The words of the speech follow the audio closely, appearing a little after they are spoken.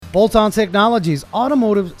Bolt-On Technologies,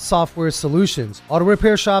 automotive software solutions. Auto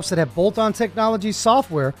repair shops that have Bolt-On Technologies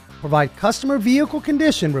software provide customer vehicle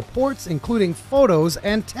condition reports, including photos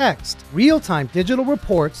and text, real-time digital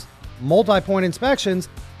reports, multi-point inspections,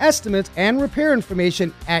 estimates, and repair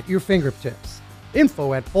information at your fingertips.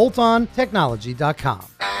 Info at boltontechnology.com.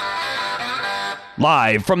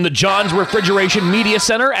 Live from the John's Refrigeration Media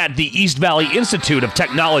Center at the East Valley Institute of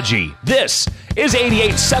Technology, this is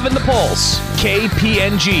 88.7 The Pulse,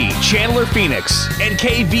 KPNG, Chandler, Phoenix, and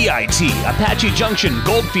KVIT, Apache Junction,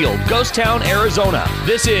 Goldfield, Ghost Town, Arizona.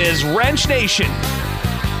 This is Wrench Nation.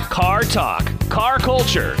 Car talk, car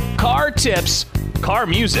culture, car tips, car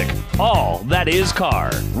music, all that is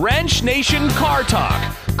car. Wrench Nation Car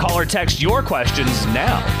Talk. Call or text your questions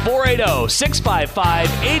now.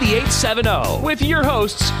 480-655-8870 with your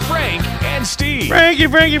hosts, Frank and Steve. Frankie.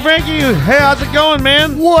 Hey, how's it going,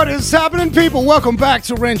 man? What is happening, people? Welcome back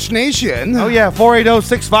to Wrench Nation. Oh, yeah,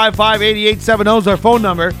 480-655-8870 is our phone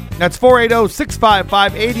number. That's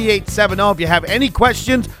 480-655-8870. If you have any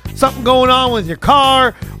questions, something going on with your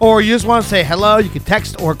car, or you just want to say hello, you can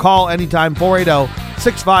text or call anytime,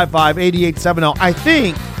 480-655-8870. I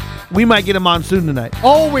think we might get a monsoon tonight.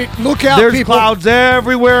 Oh, wait, look out, There's people. clouds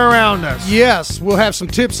everywhere around us. Yes, we'll have some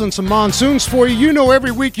tips on some monsoons for you. You know,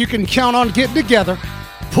 every week you can count on getting together.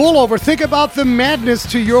 Pull over. Think about the madness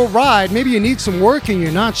to your ride. Maybe you need some work and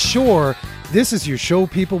you're not sure. This is your show,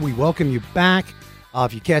 people. We welcome you back.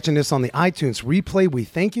 If you're catching this on the iTunes replay, we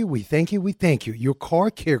thank you. Your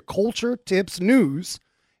car care culture, tips, news,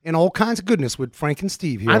 and all kinds of goodness with Frank and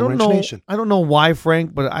Steve here on Wrench Nation. I don't know why,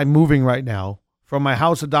 Frank, but I'm moving right now from my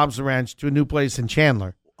house at Dobson Ranch to a new place in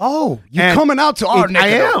Chandler. Oh, you're coming out to our neck. I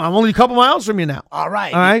am. I'm only a couple miles from you now. All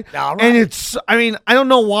right. And it's, I don't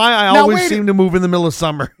know why I always seem to move in the middle of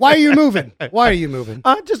summer. Why are you moving? I want a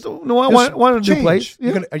new place.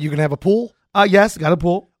 Yeah. Are you going to have a pool? Yes, got a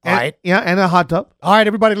pool. All right. Yeah, and a hot tub. All right,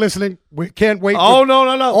 everybody listening, we can't wait. Oh, no.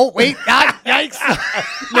 Oh, wait. Yikes.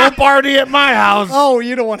 No party at my house. Oh,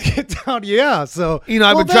 you don't want to get down. Yeah, so.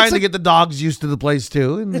 I've been trying to get the dogs used to the place,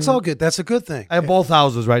 too. And it's all good. That's a good thing. I have both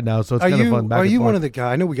houses right now, so it's kind of fun. Are you one of the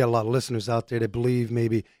guys? I know we got a lot of listeners out there that believe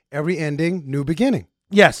maybe every ending, new beginning.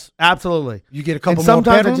 Yes, absolutely. You get a couple more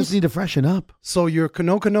sometimes bedrooms? I just need to freshen up. So you're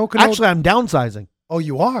Kano. Actually, I'm downsizing. Oh,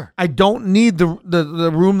 you are? I don't need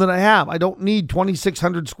the room that I have. I don't need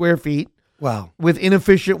 2,600 square feet. Wow. With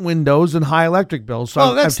inefficient windows and high electric bills. So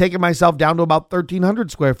I've taken myself down to about 1,300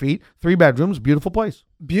 square feet, 3 bedrooms, beautiful place.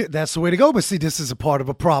 That's the way to go. But see, this is a part of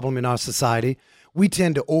a problem in our society. We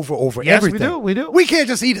tend to over yes, everything. We do. We can't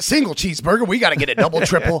just eat a single cheeseburger. We got to get a double,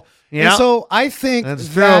 triple. Yeah. And so I think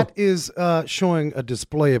that is showing a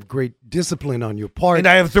display of great discipline on your part. And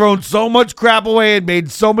I have thrown so much crap away and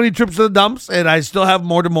made so many trips to the dumps, and I still have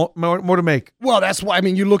more to make. Well, that's why,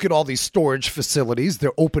 you look at all these storage facilities.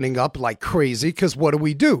 They're opening up like crazy because what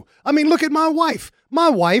do? Look at my wife.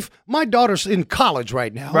 My daughter's in college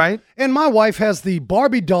right now. Right. And my wife has the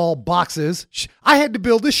Barbie doll boxes. I had to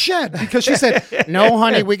build a shed because she said, no,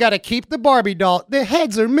 honey, we got to keep the Barbie doll. The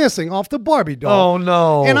heads are missing off the Barbie doll. Oh,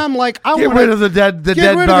 no. And I'm like, get rid of the dead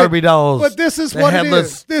Barbie dolls. But this is what it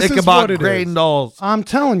is. This is what it is. Dolls. I'm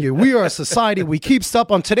telling you, we are a society. We keep stuff.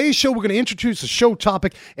 On today's show, we're going to introduce a show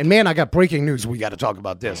topic. And man, I got breaking news. We got to talk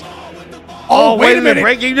about this. Oh, wait a minute.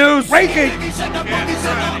 Breaking news. Breaking.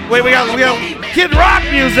 Wait, we got Kid Rock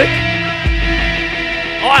music.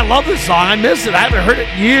 Oh, I love this song. I miss it. I haven't heard it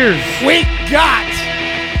in years. We got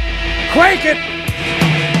Crank It.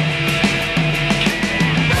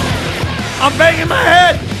 I'm banging my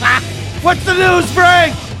head. What's the news,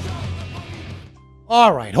 Frank?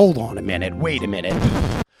 All right, hold on a minute. Wait a minute.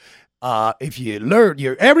 If you learn,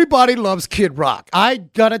 everybody loves Kid Rock. I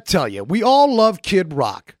gotta tell you, we all love Kid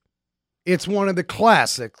Rock. It's one of the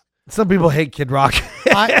classics. Some people hate Kid Rock.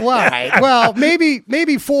 Well, maybe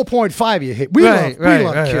 4.5 you hate. We love Kid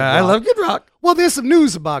Rock. I love Kid Rock. Well, there's some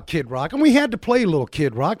news about Kid Rock, and we had to play a little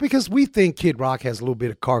Kid Rock because we think Kid Rock has a little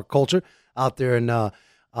bit of car culture out there in the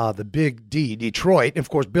Big D, Detroit. And of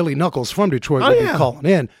course, Billy Knuckles from Detroit will be calling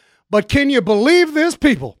in. But can you believe this,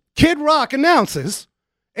 people? Kid Rock announces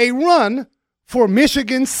a run for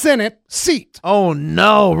Michigan Senate seat. Oh,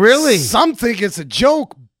 no, really? Some think it's a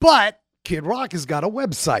joke, but Kid Rock has got a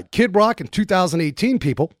website. Kid Rock in 2018,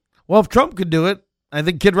 people. Well, if Trump could do it, I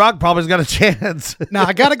think Kid Rock probably's got a chance. Now,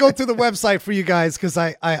 I got to go through the website for you guys because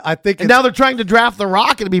I think and now they're trying to draft The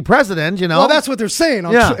Rock and to be president, Well, that's what they're saying.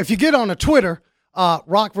 If you get on a Twitter,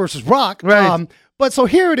 Rock versus Rock. Right. But so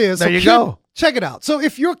here it is. There you go. Check it out. So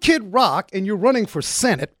if you're Kid Rock and you're running for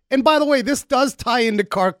Senate, and by the way, this does tie into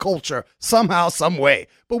car culture somehow, some way,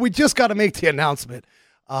 but we just got to make the announcement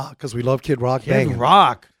because we love Kid Rock. Kid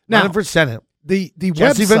Rock. Now, running for Senate. The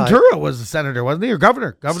Jesse website. Ventura was a senator, wasn't he? Or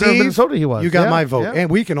governor? Governor of Steve, Minnesota he was. You got Yeah, my vote. yeah.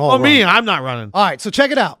 And we can all run. me, I'm not running. All right, so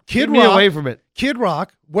check it out. Kid Keep me Rock. away from it. Kid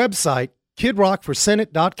Rock website,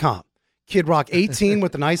 kidrockforsenate.com. Kid Rock 18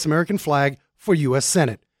 with the nice American flag for U.S.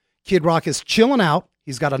 Senate. Kid Rock is chilling out.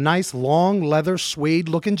 He's got a nice long leather suede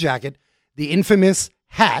looking jacket, the infamous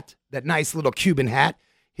hat, that nice little Cuban hat,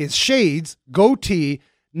 his shades, goatee,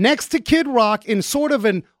 next to Kid Rock in sort of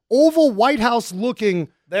an oval White House looking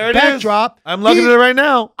backdrop. I'm looking at it right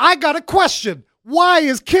now. I got a question. Why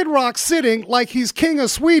is Kid Rock sitting like he's king of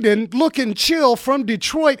Sweden, looking chill from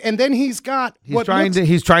Detroit, and then he's got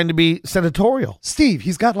He's trying to be senatorial. Steve,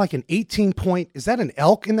 he's got like an 18-point. Is that an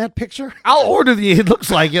elk in that picture? I'll order it looks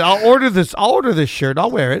like it. I'll order this shirt. I'll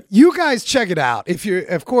wear it. You guys check it out. If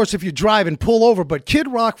you're drive and pull over, but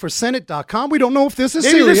kidrockforsenate.com. We don't know if this is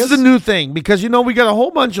Maybe serious. this is a new thing because, we got a whole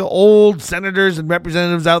bunch of old senators and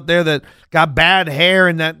representatives out there that got bad hair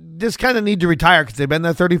and that just kind of need to retire because they've been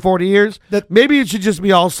there 30, 40 years. Maybe it should just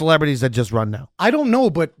be all celebrities that just run now. I don't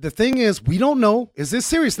know, but the thing is, we don't know. Is this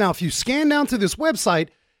serious? Now, if you scan down to this website,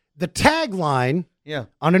 the tagline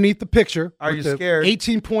underneath the picture, Are you scared?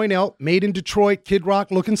 18-point elk, made in Detroit, Kid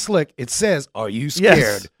Rock looking slick. It says, are you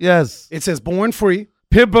scared? Yes. It says, born free.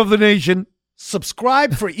 Pimp of the nation.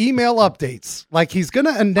 Subscribe for email updates. Like he's going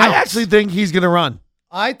to announce. I actually think he's going to run.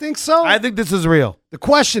 I think so. I think this is real. The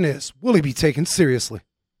question is, will he be taken seriously?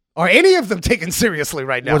 Are any of them taken seriously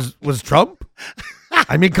right now? Was Trump?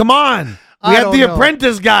 I mean, come on. We I had don't the know.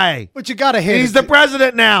 Apprentice guy. But you got to hit He's it. the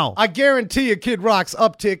president now. I guarantee you Kid Rock's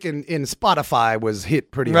uptick in Spotify was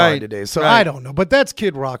hit pretty Right, hard today. So right. I don't know. But that's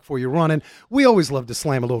Kid Rock for you running. We always love to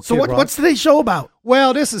slam a little So Kid Rock. what's today's show about?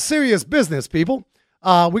 Well, this is serious business, people.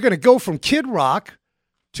 We're going to go from Kid Rock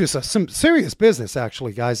to some serious business,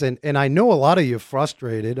 actually, guys. And I know a lot of you are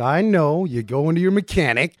frustrated. I know you go into your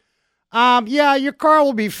mechanic. Yeah, your car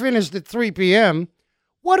will be finished at 3 p.m.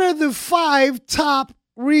 What are the 5 top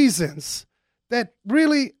reasons that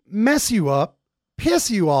really mess you up,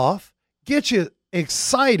 piss you off, get you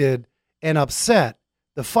excited and upset?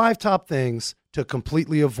 The 5 top things to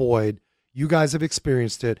completely avoid. You guys have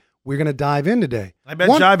experienced it. We're going to dive in today. I bet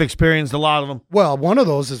you I've experienced a lot of them. Well, one of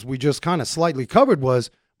those, as we just kind of slightly covered,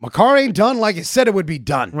 was my car ain't done like it said it would be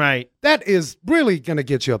done. Right. That is really going to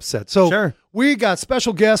get you upset. So Sure. We got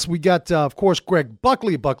special guests. We got, of course, Greg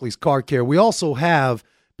Buckley of Buckley's Car Care. We also have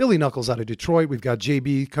Billy Knuckles out of Detroit. We've got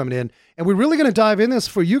JB coming in. And we're really going to dive in this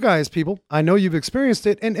for you guys, people. I know you've experienced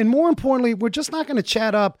it. And more importantly, we're just not going to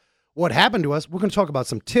chat up what happened to us. We're going to talk about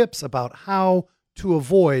some tips about how to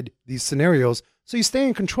avoid these scenarios so you stay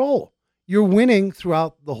in control. You're winning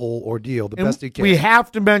throughout the whole ordeal the best you can. We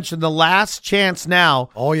have to mention the last chance now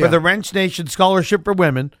for the Wrench Nation Scholarship for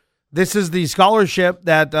Women. This is the scholarship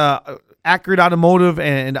that Accurate Automotive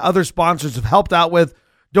and other sponsors have helped out with,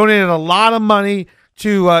 donated a lot of money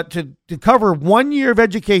to cover 1 year of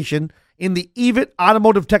education in the EVIT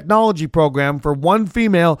Automotive Technology Program for one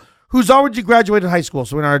female who's already graduated high school,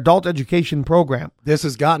 so in our adult education program. This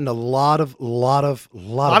has gotten a lot of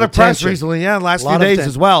press recently, the last few days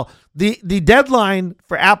as well. The deadline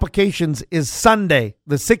for applications is Sunday,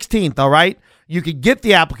 the 16th, all right? You can get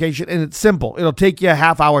the application, and it's simple. It'll take you a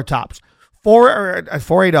half hour tops.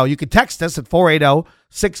 480. You can text us at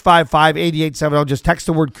 480-655-8870. Just text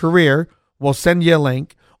the word career. We'll send you a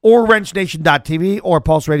link. Or wrenchnation.tv or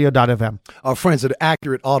pulseradio.fm. Our friends at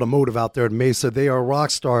Accurate Automotive out there at Mesa, they are rock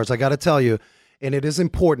stars, I got to tell you. And it is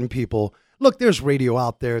important, people. Look, there's radio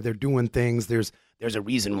out there. They're doing things. There's a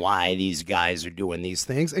reason why these guys are doing these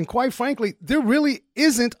things. And quite frankly, there really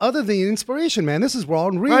isn't other than inspiration, man. This is raw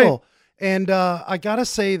and real. Right. And I got to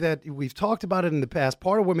say that we've talked about it in the past.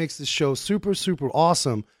 Part of what makes this show super, super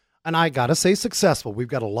awesome, and I got to say successful. We've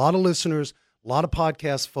got a lot of listeners, a lot of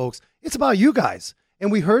podcast folks. It's about you guys.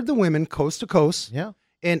 And we heard the women coast to coast. Yeah.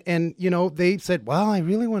 And you know, they said, well, I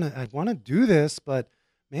really want to do this, but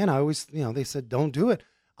man, I always, they said, don't do it.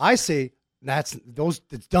 I say,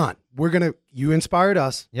 it's done. You inspired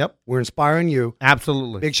us. Yep. We're inspiring you.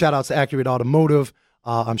 Absolutely. Big shout out to Accurate Automotive.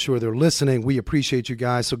 I'm sure they're listening. We appreciate you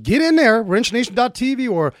guys. So get in there,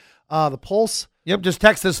 wrenchnation.tv or the Pulse. Yep, just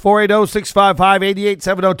text us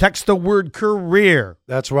 480-655-8870. Text the word career.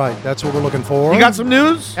 That's right. That's what we're looking for. You got some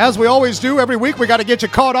news? As we always do every week, we got to get you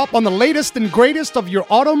caught up on the latest and greatest of your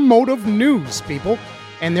automotive news, people.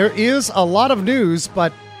 And there is a lot of news,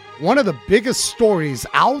 but one of the biggest stories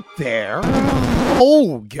out there,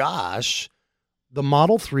 oh gosh, the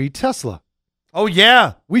Model 3 Tesla. Oh,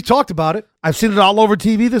 yeah. We talked about it. I've seen it all over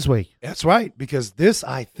TV this week. That's right, because this,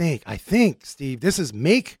 I think, Steve, this is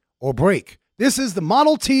make or break. This is the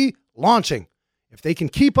Model T launching. If they can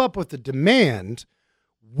keep up with the demand,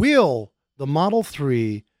 will the Model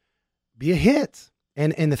 3 be a hit.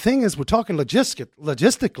 And the thing is, we're talking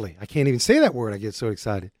logistically. I can't even say that word. I get so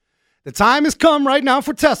excited. The time has come right now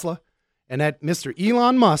for Tesla and that Mr.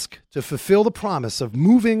 Elon Musk to fulfill the promise of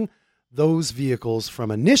moving those vehicles from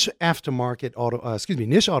a niche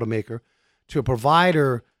automaker to a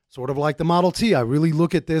provider, sort of like the Model T. I really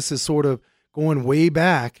look at this as sort of going way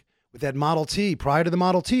back with that Model T. Prior to the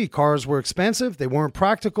Model T, cars were expensive. They weren't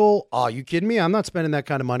practical. Oh, you kidding me? I'm not spending that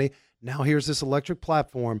kind of money. Now here's this electric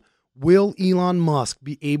platform. Will Elon Musk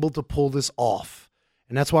be able to pull this off?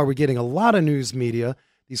 And that's why we're getting a lot of news media.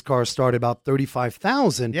 These cars start about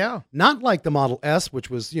 $35,000. Yeah. Not like the Model S, which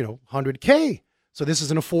was, $100K. So this is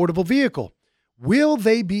an affordable vehicle. Will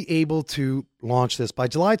they be able to launch this? By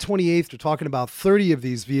July 28th, we're talking about 30 of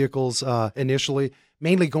these vehicles initially,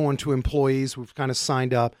 mainly going to employees who've kind of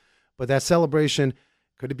signed up. But that celebration,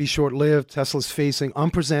 could it be short-lived? Tesla's facing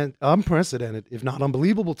unprecedented, if not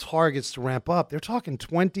unbelievable, targets to ramp up. They're talking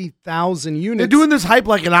 20,000 units. They're doing this hype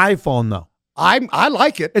like an iPhone, though. I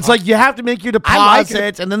like it. It's like you have to make your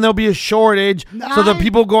deposits, and then there'll be a shortage, so that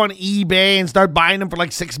people go on eBay and start buying them for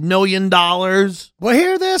like $6 million. Well,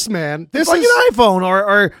 hear this, man. This is like an iPhone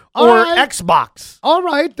or Xbox. All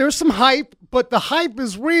right, there's some hype, but the hype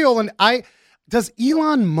is real. And does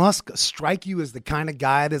Elon Musk strike you as the kind of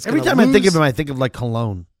guy that's every time I think of him, I think of like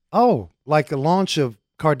cologne. Oh, like the launch of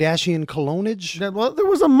Kardashian cologneage? Well, there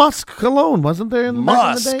was a Musk cologne, wasn't there?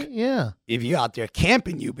 Musk? Back in the day? Yeah. If you're out there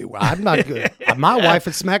camping, you beware. I'm not good. My wife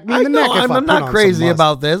would smack me in the neck if I'm not crazy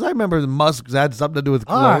about this. I remember the Musk had something to do with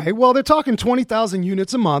cologne. All right. Well, they're talking 20,000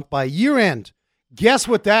 units a month by year end. Guess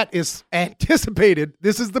what that is anticipated?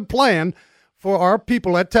 This is the plan for our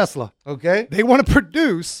people at Tesla. Okay. They want to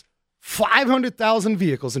produce 500,000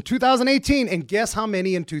 vehicles in 2018, and guess how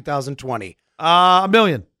many in 2020? A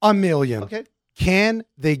million. A million. Okay. Can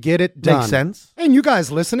they get it done? Makes sense. And you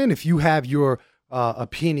guys listening, if you have your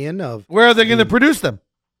opinion of... Where are they going to produce them?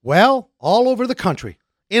 Well, all over the country.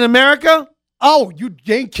 In America? Oh, you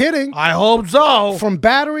ain't kidding. I hope so. From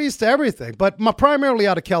batteries to everything. But primarily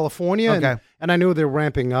out of California, okay. and I know they're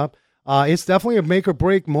ramping up. It's definitely a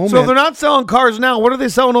make-or-break moment. So if they're not selling cars now, what are they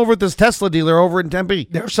selling over at this Tesla dealer over in Tempe?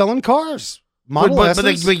 They're selling cars. Model but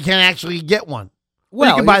they can't actually get one.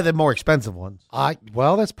 Well, you can buy the more expensive ones.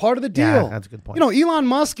 Well, that's part of the deal. Yeah, that's a good point. Elon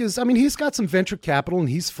Musk he's got some venture capital and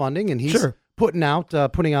he's funding and he's putting out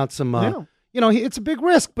some, it's a big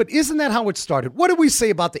risk. But isn't that how it started? What did we say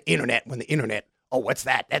about the internet when the internet, what's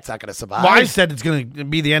that? That's not going to survive. Well, I said it's going to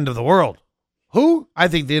be the end of the world. Who? I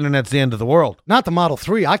think the internet's the end of the world. Not the Model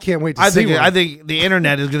 3. I can't wait to see one. I think the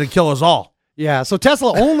internet is going to kill us all. Yeah, so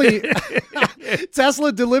Tesla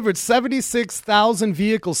delivered 76,000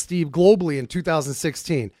 vehicles, Steve, globally in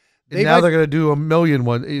 2016. They're going to do a million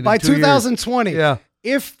one by 2020. Yeah.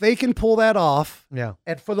 If they can pull that off,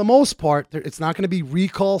 and for the most part, it's not going to be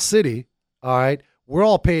recall city, all right? We're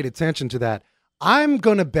all paid attention to that. I'm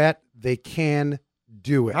going to bet they can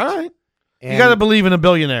do it. All right. And you got to believe in a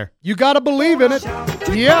billionaire. You got to believe in it.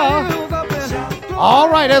 Yeah. All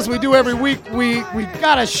right, as we do every week, we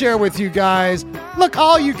got to share with you guys. Look,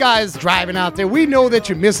 all you guys driving out there, we know that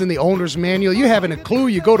you're missing the owner's manual. You haven't a clue.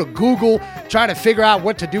 You go to Google, try to figure out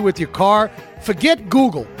what to do with your car. Forget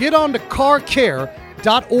Google. Get on to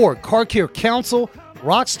carcare.org. Car Care Council,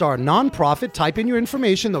 Rockstar nonprofit. Type in your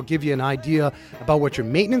information. They'll give you an idea about what your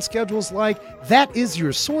maintenance schedule is like. That is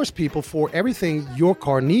your source, people, for everything your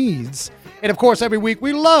car needs. And, of course, every week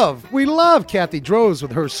we love Kathy Droz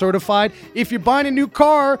with her certified. If you're buying a new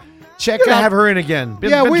car, check out. Have her in again. We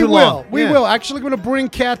will. We will. Actually going to bring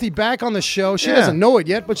Kathy back on the show. She doesn't know it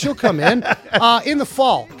yet, but she'll come in the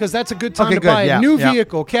fall because that's a good time to buy a new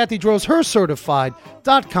vehicle. Kathy Droz,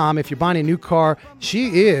 hercertified.com. If you're buying a new car,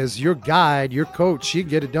 she is your guide, your coach. She can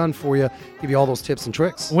get it done for you, give you all those tips and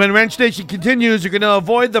tricks. When Wrench Nation continues, you're going to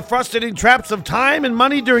avoid the frustrating traps of time and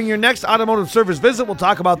money during your next automotive service visit. We'll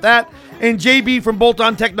talk about that. And JB from Bolt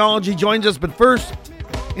On Technology joins us. But first,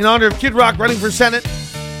 in honor of Kid Rock running for Senate,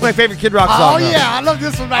 my favorite Kid Rock song. Oh, yeah. I love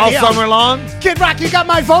this one right here. All summer long. Kid Rock, you got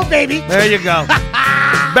my vote, baby. There you go.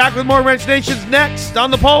 Back with more Wrench Nation's next on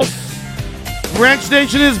the Pulse. Wrench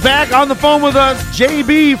Nation is back on the phone with us.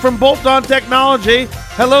 JB from Bolt On Technology.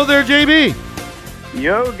 Hello there, JB.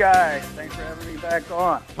 Yo, guys. Thanks for having me back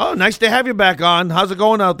on. Oh, nice to have you back on. How's it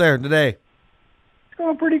going out there today? It's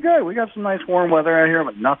going pretty good. We got some nice warm weather out here,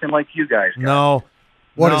 but nothing like you guys got. No.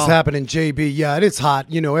 What is happening, JB? Yeah, it's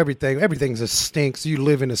hot. Everything's a stink. So you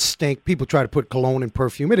live in a stink. People try to put cologne and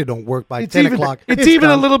perfume. It don't work by 10 o'clock. It's even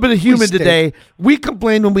a little bit of humid today. We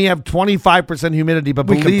complain when we have 25% humidity, but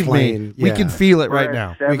believe me, we can feel it right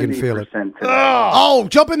now. We can feel it. Oh,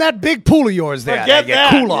 jump in that big pool of yours there. Forget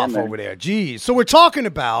that. Cool off over there. Geez. So we're talking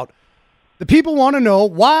about The people want to know,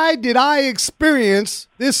 why did I experience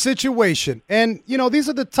this situation? And, these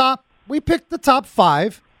are we picked the top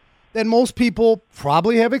 5 that most people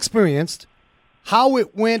probably have experienced, how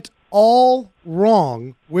it went all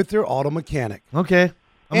wrong with their auto mechanic. Okay.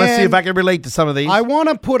 I'm going to see if I can relate to some of these. I want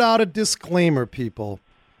to put out a disclaimer, people.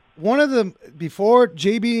 Before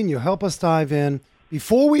JB and you help us dive in,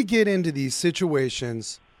 before we get into these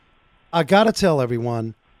situations, I got to tell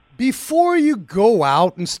everyone, before you go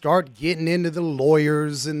out and start getting into the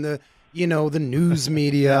lawyers and the news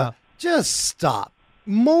media, just stop.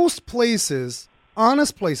 Most places,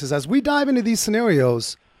 honest places, as we dive into these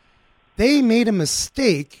scenarios, they made a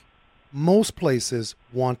mistake. Most places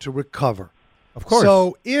want to recover. Of course.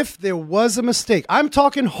 So if there was a mistake, I'm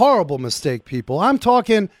talking horrible mistake, people. I'm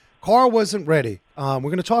talking car wasn't ready. We're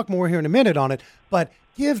going to talk more here in a minute on it, but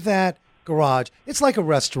give that garage. It's like a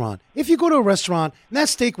restaurant. If you go to a restaurant and that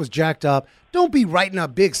steak was jacked up, don't be writing a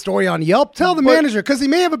big story on Yelp. Tell the manager, because he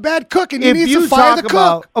may have a bad cook and he needs to fire the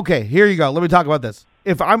cook. Okay, here you go. Let me talk about this.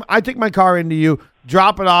 If I take my car into you,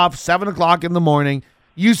 drop it off 7 o'clock in the morning,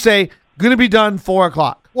 you say, going to be done 4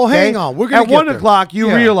 o'clock. Well, hang on. We're going to get At 1 o'clock,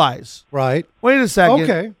 you realize. Right. Wait a second.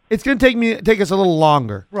 Okay. It's going to take us a little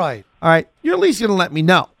longer. Right. All right. You're at least going to let me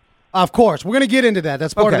know. Of course. We're going to get into that.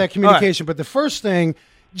 That's part of that communication. Right. But the first thing,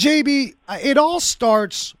 JB, it all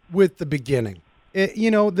starts with the beginning.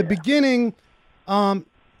 Beginning,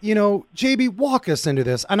 JB, walk us into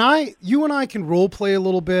this. And you and I can role play a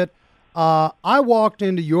little bit. I walked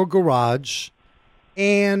into your garage,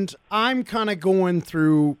 and I'm kind of going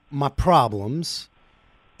through my problems,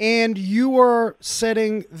 and you are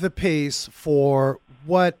setting the pace for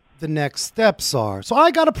what the next steps are. So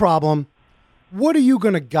I got a problem. What are you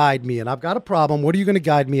going to guide me in? I've got a problem. What are you going to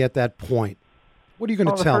guide me at that point? What are you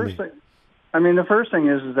going to tell me? The first thing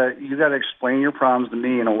is that you got to explain your problems to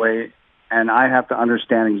me in a way, and I have to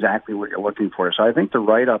understand exactly what you're looking for. So I think the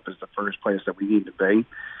write-up is the first place that we need to be.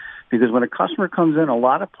 Because when a customer comes in, a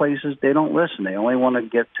lot of places, they don't listen. They only want to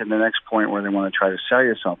get to the next point where they want to try to sell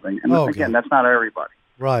you something. And again, that's not everybody.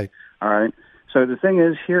 Right. All right. So the thing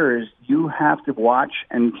is here is you have to watch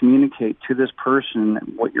and communicate to this person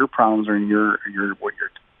what your problems are and what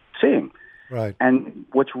you're seeing. Right. And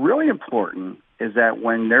what's really important is that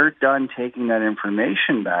when they're done taking that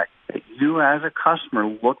information back, that you as a customer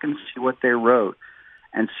look and see what they wrote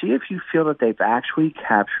and see if you feel that they've actually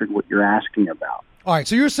captured what you're asking about. All right,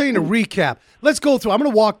 so you're saying a recap. Let's go through. I'm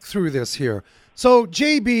going to walk through this here. So,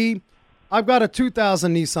 JB, I've got a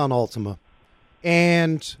 2000 Nissan Altima,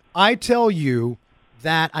 and I tell you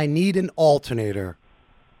that I need an alternator.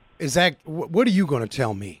 What are you going to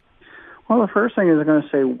tell me? Well, the first thing is they're going to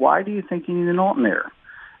say, why do you think you need an alternator?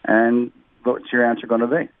 And what's your answer going to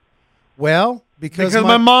be? Well, because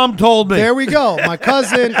my mom told me. There we go. My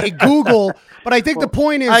cousin, a Google. But I think the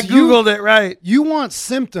point is I Googled it, right. You want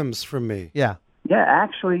symptoms from me. Yeah. Yeah,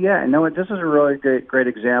 actually, yeah. No, this is a really great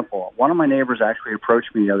example. One of my neighbors actually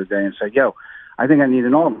approached me the other day and said, yo, I think I need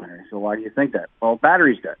an alternator. So why do you think that? Well,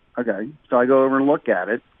 battery's dead. Okay. So I go over and look at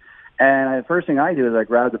it. And the first thing I do is I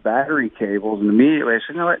grab the battery cables and immediately I say,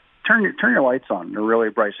 you know what, turn your lights on. They're really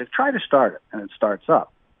bright. So try to start it, and it starts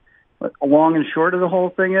up. But long and short of the whole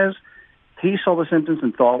thing is he saw the symptoms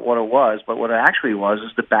and thought what it was, but what it actually was is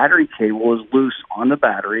the battery cable was loose on the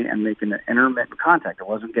battery and making an intermittent contact. It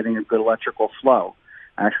wasn't getting a good electrical flow.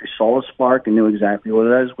 I actually saw the spark and knew exactly what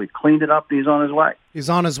it is. We cleaned it up, and he's on his way. He's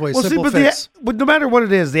on his way. Well, simple fix. But no matter what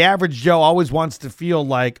it is, the average Joe always wants to feel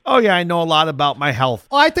like, oh, yeah, I know a lot about my health.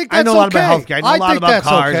 Oh, I think that's I know a lot about healthcare. I know a lot about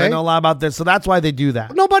cars. Okay. I know a lot about this. So that's why they do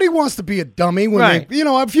that. Nobody wants to be a dummy when right.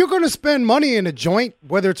 if you're going to spend money in a joint,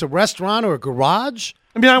 whether it's a restaurant or a garage.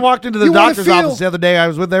 I mean, I walked into the doctor's office the other day. I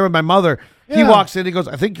was there with my mother. Yeah. He walks in. He goes,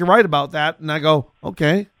 I think you're right about that. And I go,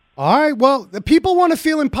 okay. All right. Well, the people want to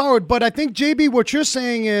feel empowered. But I think, JB, what you're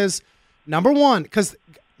saying is, number one, because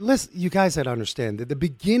listen, you guys had to understand that the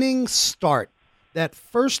beginning start, that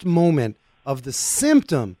first moment of the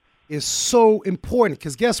symptom is so important.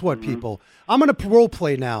 Because guess what, people? I'm going to role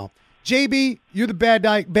play now. JB, you're the bad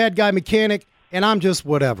guy mechanic, and I'm just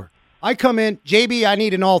whatever. I come in, JB, I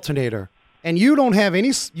need an alternator. And you don't have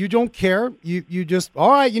any, you don't care. You just, all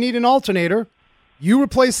right, you need an alternator. You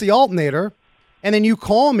replace the alternator, and then you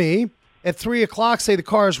call me at 3 o'clock, say the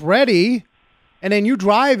car's ready, and then you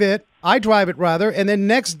drive it. I drive it rather, and then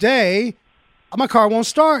next day, my car won't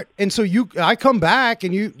start. And so I come back,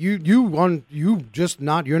 and you're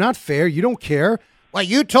not fair. You don't care. Well,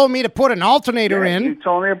 you told me to put an alternator in. You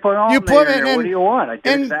told me to put an alternator in. What do you want? I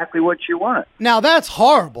did exactly what you wanted. Now, that's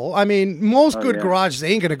horrible. I mean, most good garages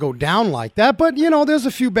ain't going to go down like that. But, there's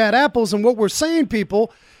a few bad apples. And what we're saying, people,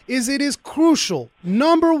 is it is crucial.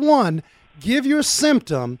 Number one, give your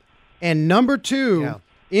symptom And number two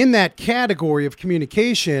in that category of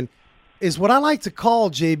communication is what I like to call,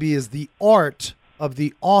 JB, is the art of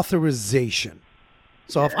the authorization.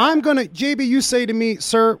 So if I'm going to, JB, you say to me,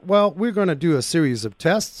 sir, well, we're going to do a series of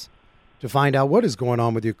tests to find out what is going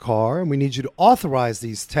on with your car, and we need you to authorize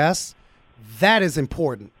these tests. That is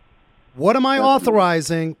important. What am I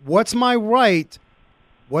authorizing? What's my right?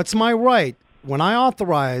 What's my right? When I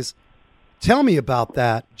authorize, tell me about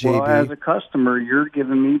that, JB. Well, as a customer, you're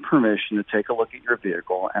giving me permission to take a look at your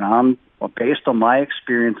vehicle, and based on my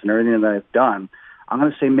experience and everything that I've done, I'm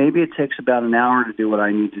going to say maybe it takes about an hour to do what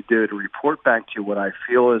I need to do to report back to you what I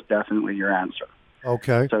feel is definitely your answer.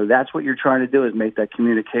 Okay. So that's what you're trying to do, is make that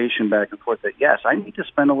communication back and forth that, yes, I need to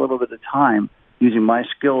spend a little bit of time using my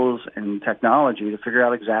skills and technology to figure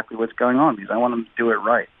out exactly what's going on, because I want them to do it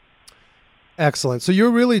right. Excellent. So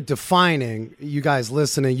you're really defining, you guys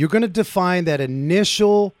listening, you're going to define that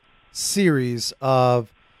initial series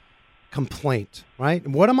of complaint, right?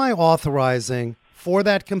 And what am I authorizing for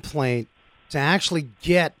that complaint to actually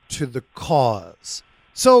get to the cause?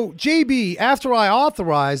 So, JB, after I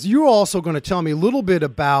authorize, you're also going to tell me a little bit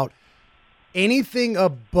about anything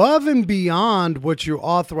above and beyond what you're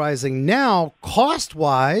authorizing now,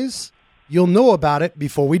 cost-wise. You'll know about it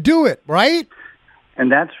before we do it, right?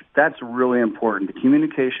 And that's really important, the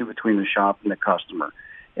communication between the shop and the customer.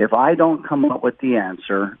 If I don't come up with the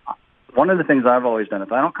answer, one of the things I've always done,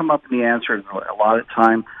 if I don't come up with the answer a lot of the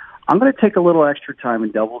time, I'm going to take a little extra time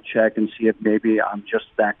and double check and see if maybe I'm just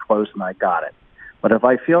that close and I got it. But if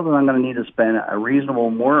I feel that I'm going to need to spend a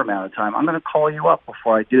reasonable more amount of time, I'm going to call you up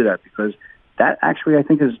before I do that, because that actually I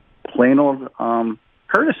think is plain old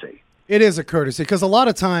courtesy. It is a courtesy, because a lot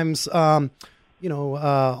of times,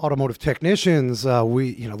 automotive technicians,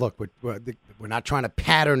 look, we're not trying to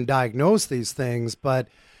pattern diagnose these things, but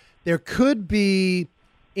there could be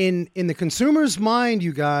in the consumer's mind,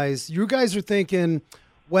 you guys are thinking,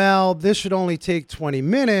 well, this should only take 20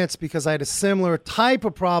 minutes because I had a similar type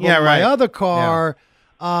of problem in my other car.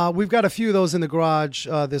 Yeah. We've got a few of those in the garage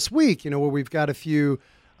this week, where we've got a few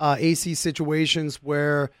AC situations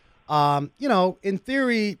where, in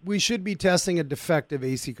theory, we should be testing a defective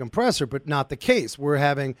AC compressor, but not the case. We're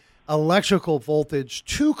having electrical voltage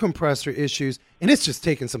to compressor issues, and it's just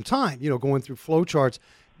taking some time, going through flow charts.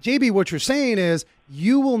 JB, what you're saying is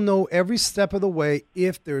you will know every step of the way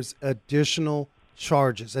if there's additional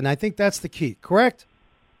charges, and I think that's the key, correct?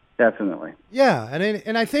 Definitely. Yeah,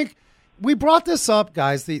 and I think we brought this up,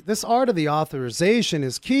 guys. This art of the authorization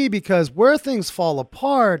is key, because where things fall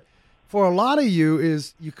apart for a lot of you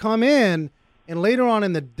is you come in and later on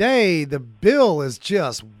in the day, the bill is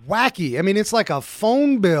just wacky. I mean, it's like a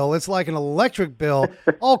phone bill. It's like an electric bill,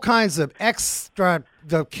 all kinds of extra,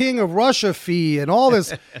 the King of Russia fee and all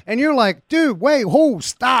this. And you're like, dude, wait,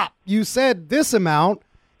 stop. You said this amount.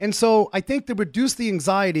 And so I think to reduce the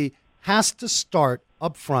anxiety has to start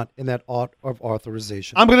up front in that art of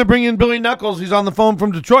authorization. I'm going to bring in Billy Knuckles. He's on the phone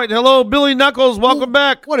from Detroit. Hello, Billy Knuckles. Welcome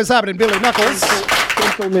back. What is happening, Billy Knuckles?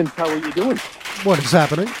 Gentlemen, how are you doing? What is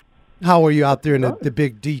happening? How are you out there in the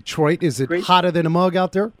big Detroit? Is it Great. Hotter than a mug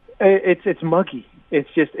out there? It's muggy.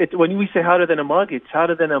 It's when we say hotter than a mug, it's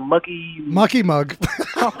hotter than a mucky mug.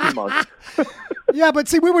 Coffee mug. Yeah, but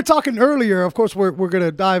see, we were talking earlier. Of course, we're going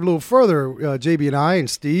to dive a little further. JB and I and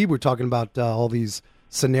Steve, we're talking about all these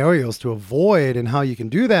scenarios to avoid and how you can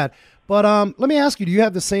do that. But let me ask you, do you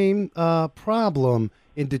have the same problem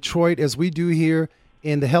in Detroit as we do here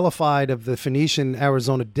in the hellified of the Phoenician,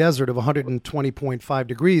 Arizona desert of 120.5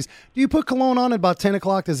 degrees? Do you put cologne on at about 10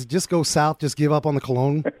 o'clock? Does it just go south, just give up on the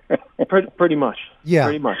cologne? Pretty much. Yeah.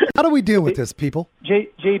 Pretty much. How do we deal with this, people?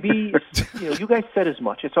 JB, you guys said as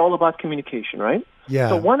much. It's all about communication, right? Yeah.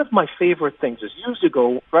 So one of my favorite things is years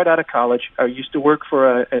ago, right out of college, I used to work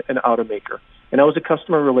for an automaker, and I was a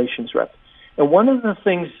customer relations rep. And one of the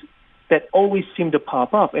things that always seemed to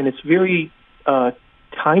pop up, and it's very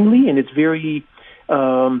timely, and it's very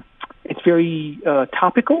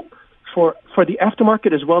topical for the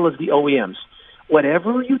aftermarket as well as the OEMs.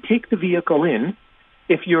 Whatever you take the vehicle in,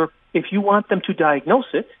 if you want them to diagnose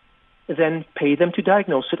it, then pay them to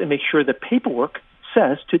diagnose it and make sure the paperwork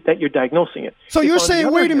says that you're diagnosing it. So you're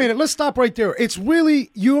saying, wait a minute, let's stop right there. It's really,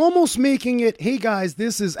 you're almost making it, hey guys,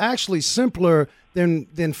 this is actually simpler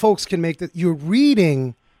than folks can make that. You're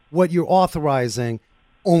reading what you're authorizing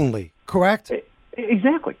only, correct?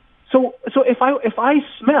 Exactly. So if I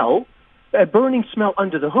smell a burning smell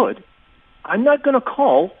under the hood, I'm not going to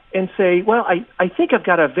call and say, well, I think I've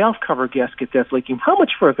got a valve cover gasket that's leaking. How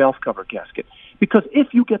much for a valve cover gasket? Because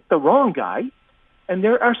if you get the wrong guy, and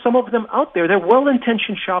there are some of them out there, they're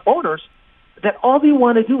well-intentioned shop owners that all they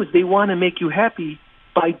want to do is they want to make you happy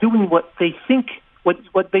by doing what they think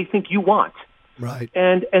what they think you want. Right.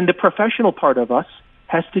 And the professional part of us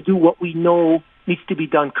has to do what we know needs to be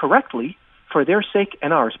done correctly for their sake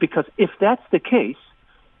and ours. Because if that's the case,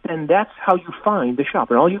 then that's how you find the shop.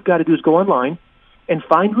 And all you've got to do is go online and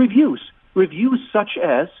find reviews. Reviews such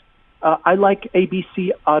as, I like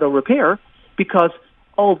ABC Auto Repair because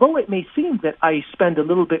although it may seem that I spend a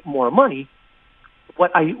little bit more money,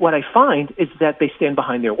 what I find is that they stand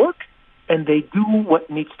behind their work and they do what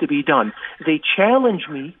needs to be done. They challenge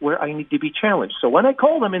me where I need to be challenged. So when I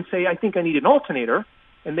call them and say, I think I need an alternator,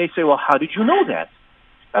 and they say, well, how did you know that?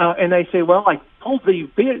 And I say, well, I pulled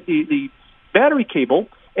the battery cable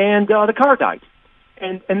and the car died.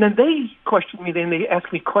 And then they question me, then they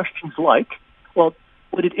ask me questions like, well,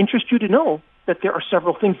 would it interest you to know that there are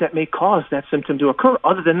several things that may cause that symptom to occur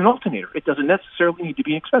other than an alternator? It doesn't necessarily need to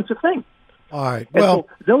be an expensive thing. All right. And well, so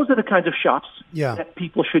those are the kinds of shops that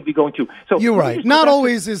people should be going to. So you're right. Not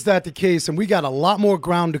always is that the case, and we got a lot more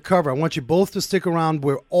ground to cover. I want you both to stick around.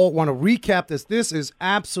 We all want to recap this. This is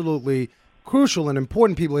absolutely crucial and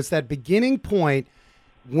important, people. It's that beginning point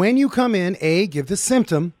when you come in, give the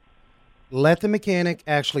symptom, let the mechanic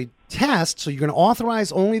actually test. So you're going to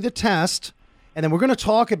authorize only the test, and then we're going to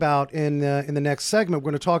talk about in the next segment,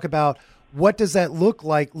 we're going to talk about what does that look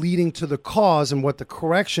like leading to the cause and what the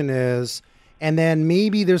correction is. And then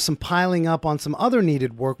maybe there's some piling up on some other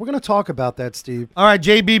needed work. We're going to talk about that, Steve. All right,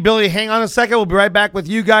 JB, Billy, hang on a second. We'll be right back with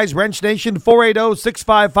you guys. Wrench Nation,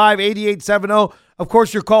 480-655-8870. Of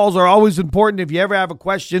course, your calls are always important. If you ever have a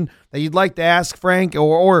question that you'd like to ask Frank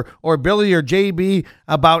or Billy or JB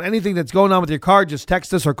about anything that's going on with your car, just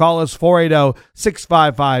text us or call us,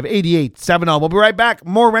 480-655-8870. We'll be right back.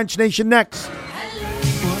 More Wrench Nation next.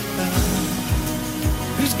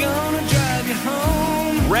 Who's gonna drive you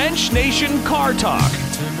home? Wrench Nation Car Talk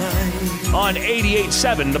on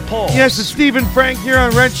 88.7 The Pulse. Yes, it's Steve and Frank here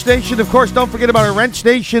on Wrench Nation. Of course, don't forget about our Wrench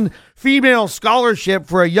Nation female scholarship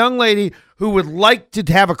for a young lady who would like to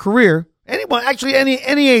have a career. Anyone, actually,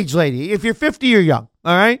 any age lady. If you're 50 or young,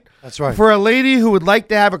 all right? That's right. For a lady who would like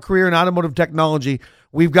to have a career in automotive technology,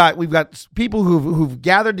 we've got people who've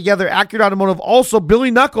gathered together. Accurate Automotive, also Billy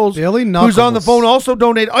Knuckles, who's on the phone, also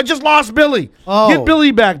donated. I just lost Billy. Oh. Get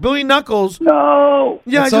Billy back. Billy Knuckles. No.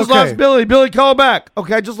 Yeah, It's I just okay. lost Billy. Billy, call back.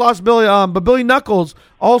 Okay, I just lost Billy. But Billy Knuckles,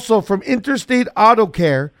 also from Interstate Auto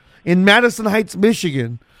Care in Madison Heights,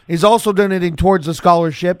 Michigan, is also donating towards the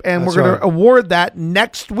scholarship, and That's we're going right. to award that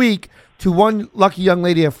next week to one lucky young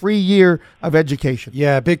lady a free year of education.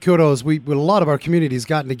 Yeah, big kudos. A lot of our communities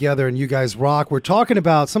gotten together, and you guys rock. We're talking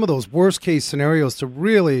about some of those worst-case scenarios to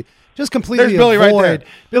really just completely There's Billy avoid. right there.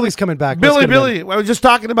 Billy's coming back. Let's Billy, get him in. I was just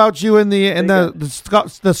talking about you in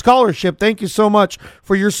the scholarship. Thank you so much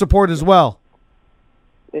for your support as well.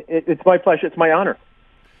 It's my pleasure. It's my honor.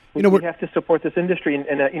 You know, we have to support this industry.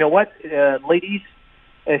 And you know what, ladies,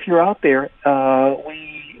 if you're out there,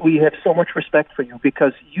 we have so much respect for you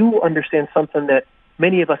because you understand something that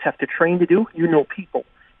many of us have to train to do. You know people.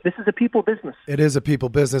 This is a people business. It is a people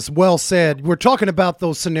business. Well said. We're talking about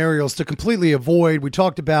those scenarios to completely avoid. We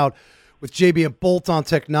talked about with JB and Bolt-On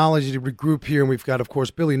Technology to regroup here, and we've got, of course,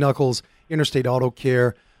 Billy Knuckles, Interstate Auto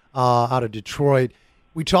Care out of Detroit.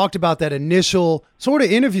 We talked about that initial sort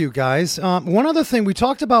of interview, guys. One other thing, we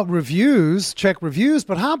talked about reviews, check reviews,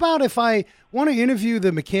 but how about if I want to interview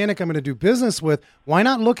the mechanic I'm going to do business with, why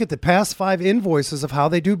not look at the past 5 invoices of how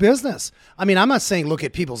they do business? I mean, I'm not saying look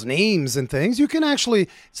at people's names and things. You can actually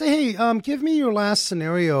say, hey, give me your last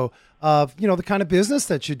scenario of, the kind of business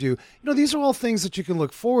that you do. These are all things that you can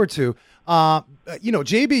look forward to.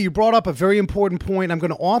 JB, you brought up a very important point. I'm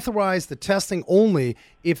going to authorize the testing only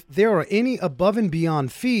if there are any above and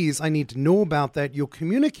beyond fees. I need to know about that. You'll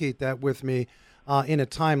communicate that with me in a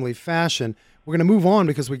timely fashion. We're going to move on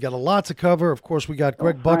because we got a lot to cover. Of course, we got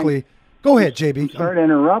Greg Buckley. Go ahead, JB. I'm sorry to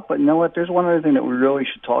interrupt, but you know what? There's one other thing that we really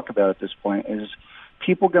should talk about at this point is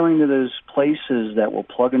people going to those places that will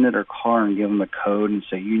plug into their car and give them a code and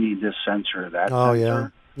say, you need this sensor or that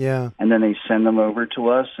sensor. Yeah. And then they send them over to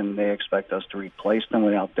us, and they expect us to replace them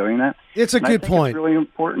without doing that. It's a good point. It's really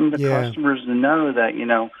important to customers to know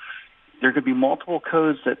that, there could be multiple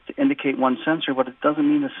codes that indicate one sensor, but it doesn't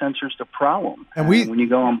mean the sensor's the problem. And when you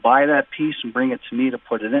go and buy that piece and bring it to me to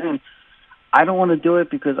put it in, I don't want to do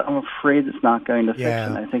it because I'm afraid it's not going to fix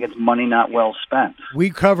it. I think it's money not well spent.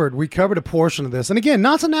 We covered a portion of this. And again,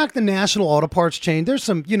 not to knock the national auto parts chain. There's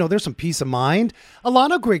some peace of mind. A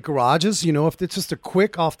lot of great garages, if it's just a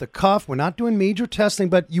quick off the cuff, we're not doing major testing,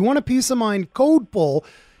 but you want a peace of mind code pull.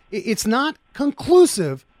 It's not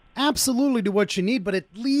conclusive absolutely to what you need, but at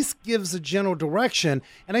least gives a general direction.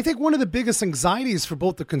 And I think one of the biggest anxieties for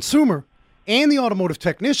both the consumer and the automotive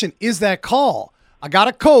technician is that call. I got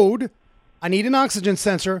a code. I need an oxygen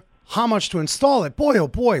sensor. How much to install it? Boy, oh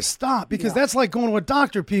boy, stop. Because that's like going to a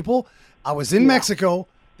doctor, people. I was in Mexico.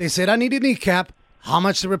 They said I need a kneecap. How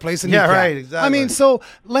much to replace a kneecap? Yeah, right, exactly. I mean, so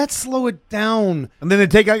let's slow it down. And then they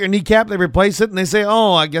take out your kneecap, they replace it, and they say,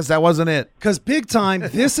 oh, I guess that wasn't it. Because big time,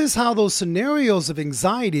 this is how those scenarios of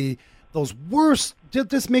anxiety, those worst,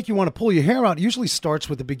 just make you want to pull your hair out, usually starts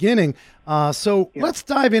with the beginning. So let's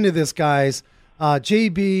dive into this, guys.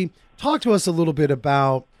 JB, talk to us a little bit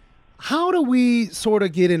about how do we sort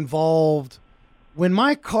of get involved when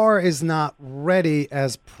my car is not ready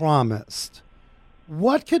as promised?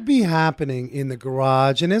 What could be happening in the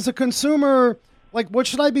garage? And as a consumer, like, what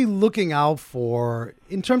should I be looking out for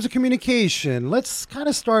in terms of communication? Let's kind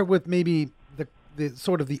of start with maybe the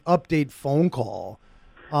sort of the update phone call.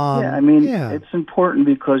 It's important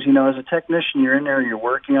because, you know, as a technician, you're in there, you're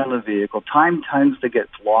working on the vehicle. Time tends to get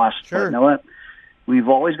lost. Sure. But you know what? We've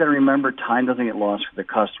always got to remember time doesn't get lost for the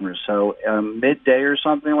customer. So midday or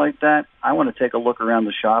something like that, I want to take a look around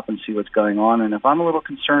the shop and see what's going on. And if I'm a little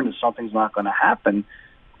concerned that something's not going to happen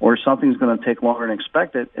or something's going to take longer than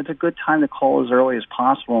expected, it's a good time to call as early as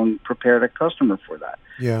possible and prepare the customer for that.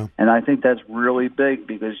 Yeah. And I think that's really big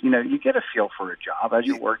because, you know, you get a feel for a job as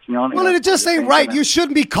you're working on it. Well, and it just ain't right. You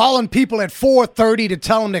shouldn't be calling people at 4:30 to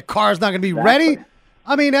tell them their car's not going to be ready.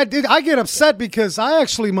 I mean, I get upset because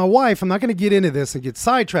my wife, I'm not going to get into this and get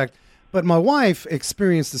sidetracked, but my wife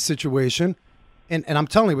experienced the situation, and I'm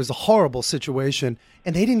telling you, it was a horrible situation,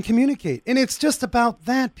 and they didn't communicate. And it's just about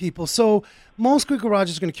that, people. So most good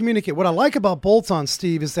garages are going to communicate. What I like about Bolt-On,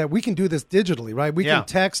 Steve, is that we can do this digitally, right? We can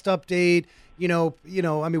text update, you know,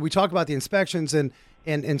 I mean, we talk about the inspections and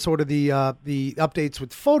sort of the updates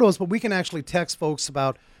with photos, but we can actually text folks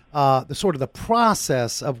about the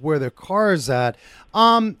process of where their car is at.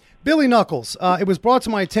 Billy Knuckles, it was brought to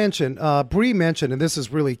my attention. Bree mentioned, and this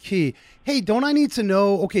is really key. Hey, don't I need to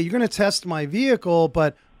know? Okay, you're going to test my vehicle,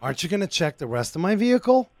 but aren't you going to check the rest of my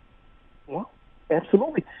vehicle? Well,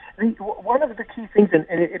 absolutely. I mean, one of the key things, and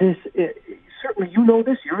it is certainly you know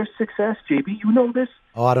this. You're a success, JB. You know this.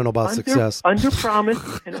 Oh, I don't know about success. Under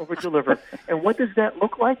promise and over deliver. And what does that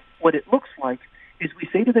look like? What it looks like is we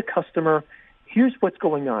say to the customer, here's what's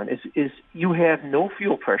going on, is you have no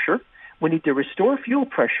fuel pressure. We need to restore fuel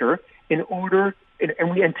pressure in order,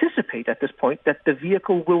 and we anticipate at this point that the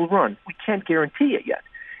vehicle will run. We can't guarantee it yet.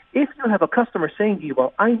 If you have a customer saying to you,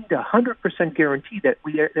 well, I need 100% guarantee that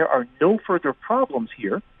there are no further problems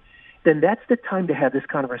here, then that's the time to have this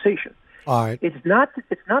conversation. All right. It's not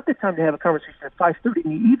the time to have a conversation at 5:30 in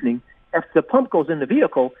the evening after the pump goes in the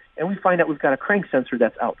vehicle and we find out we've got a crank sensor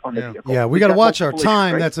that's out on the vehicle. Yeah, we got to watch our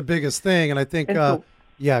time. Right? That's the biggest thing. And I think, go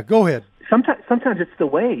ahead. Sometimes it's the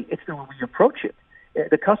way we approach it.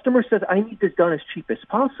 The customer says, I need this done as cheap as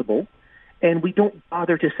possible. And we don't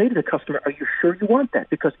bother to say to the customer, are you sure you want that?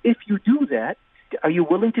 Because if you do that, are you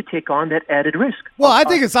willing to take on that added risk? Well, I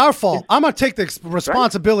think it's our fault. I'm going to take the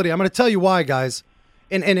responsibility. Right? I'm going to tell you why, guys.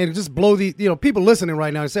 And it just blow the, people listening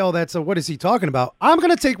right now and say, oh, what is he talking about? I'm going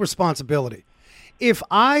to take responsibility. If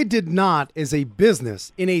I did not, as a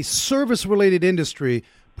business in a service-related industry,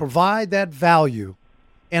 provide that value,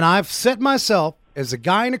 and I've set myself as a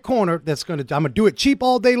guy in a corner I'm going to do it cheap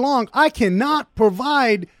all day long, I cannot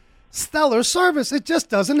provide stellar service. It just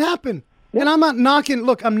doesn't happen. Yeah. And I'm not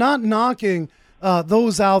knocking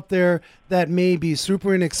those out there that may be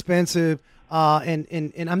super inexpensive.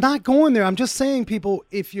 And I'm not going there. I'm just saying, people,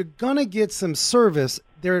 if you're going to get some service,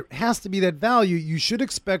 there has to be that value. You should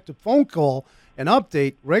expect a phone call, an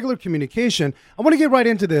update, regular communication. I want to get right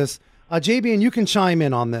into this. JB, and you can chime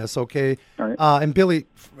in on this, okay? All right. And Billy,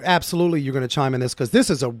 absolutely you're going to chime in this because this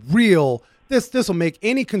is a real – this will make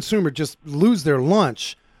any consumer just lose their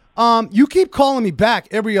lunch. You keep calling me back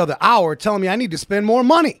every other hour telling me I need to spend more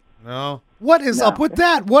money. No. What is up with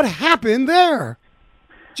that? What happened there?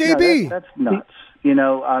 JB. No, that's nuts.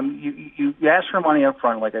 You ask for money up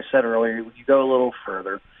front, like I said earlier. You go a little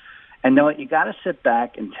further. And know what? You got to sit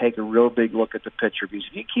back and take a real big look at the picture because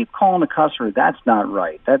if you keep calling the customer, that's not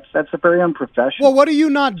right. That's a very unprofessional. Well, what are you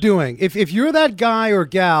not doing? If you're that guy or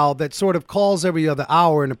gal that sort of calls every other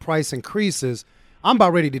hour and the price increases, I'm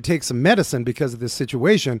about ready to take some medicine because of this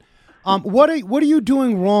situation. What are you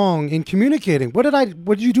doing wrong in communicating? What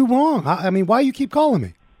did you do wrong? I mean, why you keep calling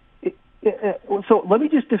me? So let me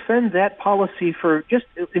just defend that policy for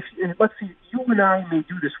let's see, you and I may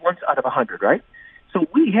do this once out of 100, right? So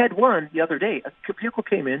we had one the other day. A vehicle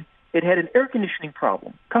came in. It had an air conditioning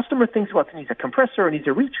problem. Customer thinks, well, it needs a compressor, it needs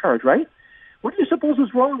a recharge, right? What do you suppose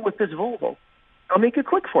was wrong with this Volvo? I'll make it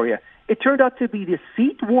quick for you. It turned out to be the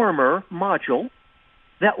seat warmer module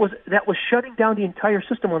that was shutting down the entire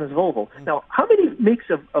system on this Volvo. Now, how many makes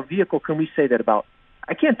of vehicle can we say that about?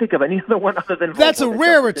 I can't think of any other one other than That's a Volvo.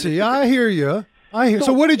 rarity. I hear you.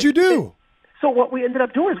 So what did you do? So what we ended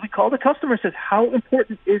up doing is we called the customer and said, how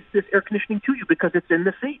important is this air conditioning to you? Because it's in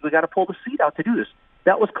the seat. We got to pull the seat out to do this.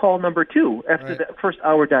 That was call number 2 after the first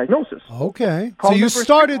hour diagnosis. Okay. Call so you number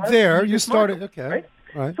started 3 there. was You use started, Marco, okay.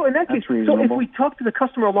 Right. So in that case, so if we talk to the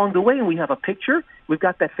customer along the way and we have a picture, we've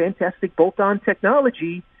got that fantastic bolt-on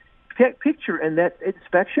technology picture and that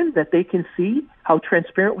inspection that they can see how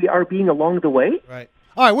transparent we are being along the way. Right.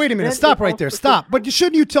 All right, wait a minute. Then Stop it right also there. Stop. But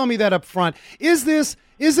shouldn't you tell me that up front? Is this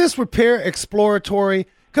repair exploratory?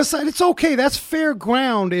 Because it's okay. That's fair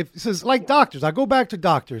ground. If it says, like doctors, I go back to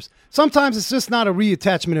doctors. Sometimes it's just not a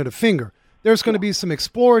reattachment of the finger. There's going to be some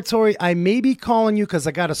exploratory. I may be calling you because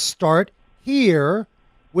I got to start here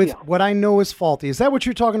with what I know is faulty. Is that what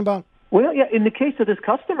you're talking about? Well, yeah. In the case of this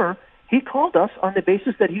customer, he called us on the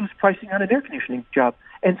basis that he was pricing on an air conditioning job.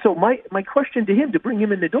 And so my question to him, to bring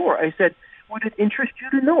him in the door, I said, would it interest you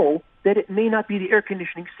to know that it may not be the air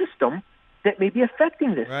conditioning system that may be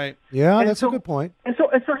affecting this? Right. Yeah, And that's so- a good point. And so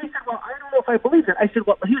he said, well, I don't know if I believe that. I said,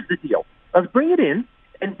 well, here's the deal. Let's bring it in.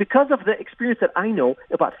 And because of the experience that I know,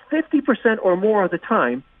 about 50% or more of the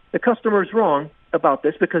time, the customer is wrong about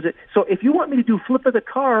this. So if you want me to do flip of the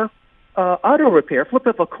car auto repair, flip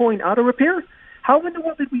of a coin auto repair, how in the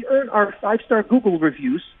world did we earn our 5-star Google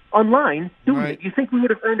reviews online doing it? You think we would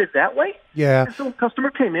have earned it that way? Yeah. And so the customer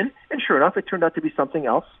came in, and sure enough, it turned out to be something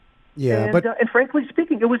else. Yeah, And, but and frankly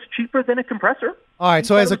speaking, it was cheaper than a compressor. all right.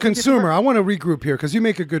 So He as thought a it was gonna be consumer, I want to regroup here because you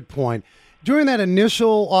make a good point. During that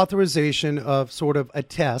initial authorization of sort of a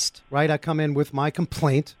test, right? I come in with my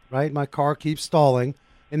complaint, right? My car keeps stalling.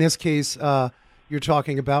 In this case, you're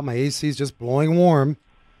talking about my AC is just blowing warm.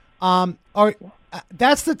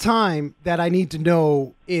 That's the time that I need to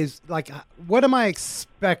know is like, what am I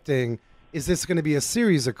expecting? Is this going to be a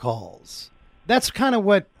series of calls? That's kind of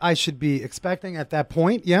what I should be expecting at that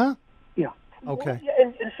point. Yeah. Yeah. Okay.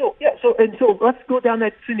 Well, so let's go down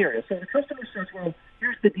that scenario. So the customer says, "Well,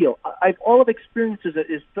 here's the deal. I've all of experiences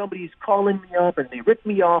is somebody's calling me up and they rip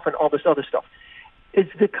me off and all this other stuff." Is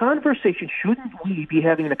the conversation? Shouldn't we be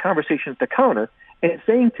having a conversation at the counter and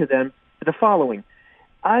saying to them the following: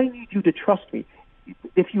 "I need you to trust me.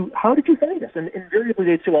 How did you find us?" And invariably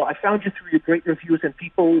they'd say, "Well, I found you through your great reviews and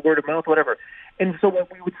people, word of mouth, whatever." And so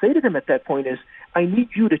what we would say to them at that point is, I need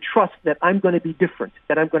you to trust that I'm going to be different,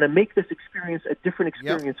 that I'm going to make this experience a different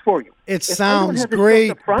experience for you. It If I don't sounds have this great,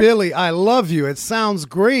 trust up front- Billy. I love you. It sounds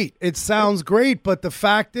great. But the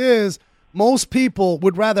fact is, most people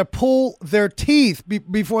would rather pull their teeth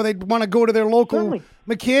before they want to go to their local Certainly.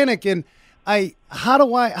 mechanic. And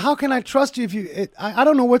how can I trust you if I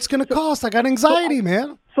don't know what's going to cost. I got anxiety,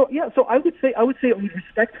 man. So I would say I would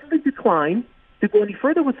respectfully decline to go any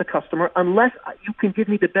further with the customer unless you can give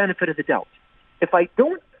me the benefit of the doubt.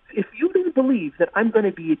 If you don't believe that I'm going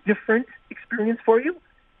to be a different experience for you,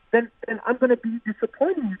 then I'm going to be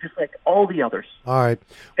disappointing you just like all the others. All right.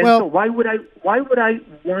 And Well, so why would I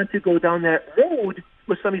want to go down that road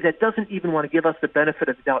with somebody that doesn't even want to give us the benefit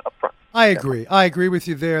of the doubt up front? I agree. I agree with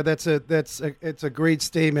you there. It's a great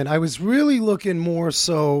statement. I was really looking more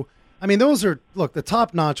so. I mean, those are the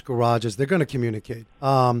top-notch garages. They're going to communicate.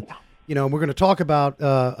 We're going to talk about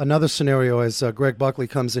another scenario as Greg Buckley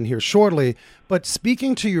comes in here shortly. But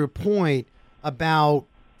speaking to your point about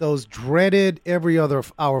those dreaded every other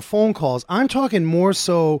hour phone calls, I'm talking more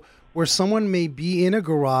so where someone may be in a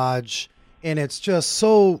garage and it's just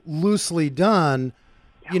so loosely done,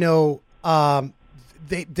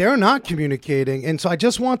 they're not communicating. And so I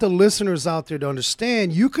just want the listeners out there to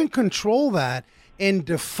understand you can control that and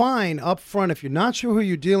define up front if you're not sure who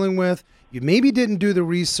you're dealing with, you maybe didn't do the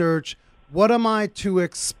research, what am I to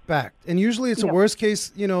expect? And usually it's a worst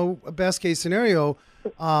case, a best case scenario.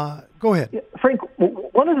 Go ahead. Yeah, Frank,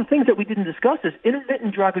 one of the things that we didn't discuss is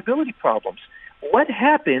intermittent drivability problems. What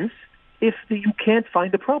happens if you can't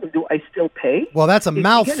find the problem? Do I still pay? Well, that's a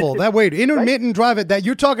mouthful. Intermittent drive, that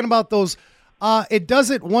you're talking about those, it does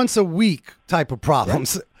it once a week type of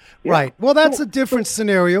problems. Right. Yeah. Right. Well, that's a different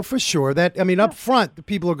scenario for sure. Up front, the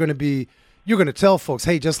people are going to be, you're going to tell folks,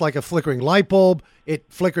 hey, just like a flickering light bulb, it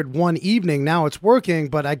flickered one evening, now it's working,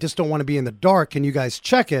 but I just don't want to be in the dark. Can you guys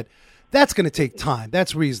check it? That's going to take time.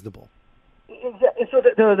 That's reasonable. So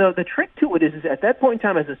the trick to it is at that point in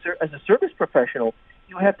time, as a service professional,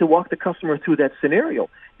 you have to walk the customer through that scenario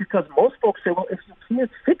because most folks say, well, if you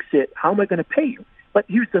can't fix it, how am I going to pay you? But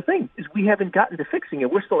here's the thing: is we haven't gotten to fixing it.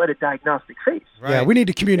 We're still at a diagnostic phase. Right. Yeah, we need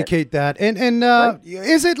to communicate that. And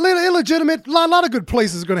is it illegitimate? A lot of good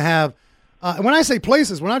places are going to have. When I say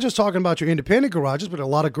places, we're not just talking about your independent garages, but a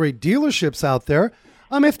lot of great dealerships out there.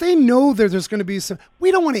 If they know that there's going to be some,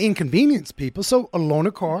 we don't want to inconvenience people. So a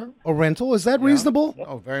loaner car, a rental, is that reasonable?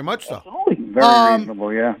 Oh, very much so. Absolutely. Very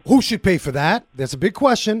reasonable, yeah. Who should pay for that? That's a big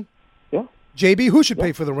question. Yeah. JB, who should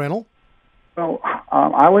pay for the rental? Well,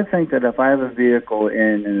 I would think that if I have a vehicle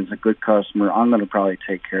in and is a good customer, I'm going to probably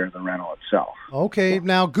take care of the rental itself. Okay,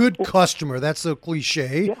 now good customer. That's a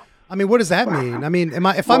cliche. Yeah. I mean, what does that mean? I mean, if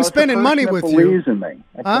Well, I'm it's spending a money person with that you, believes in me.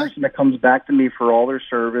 A person that comes back to me for all their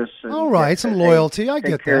service. And all right, some loyalty. I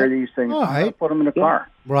get take care that. of these things. All I'm going right. to put them in a car.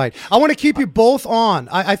 Right. I want to keep you both on.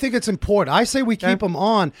 I think it's important. I say we keep them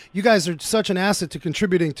on. You guys are such an asset to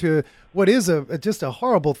contributing to what is just a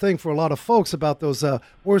horrible thing for a lot of folks about those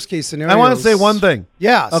worst case scenarios. I want to say one thing.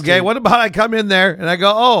 Yeah. Okay, Steve. what about I come in there and I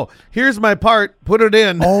go, oh, here's my part, put it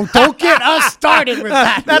in. Oh, don't get us started with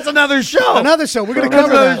that. That's another show. Another show. We're going to That's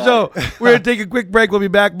cover another that. show. We're going to take a quick break. We'll be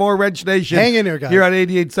back. More Wrench Nation. Hang in there, guys. Here on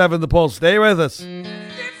 88.7 The Pulse. Stay with us.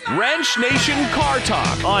 Wrench Nation Car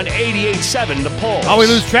Talk on 88.7 The Pulse. Oh, we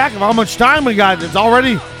lose track of how much time we got. It's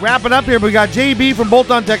already wrapping up here. We got JB from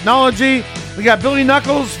Bolt On Technology. We got Billy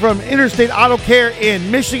Knuckles from Interstate Auto Care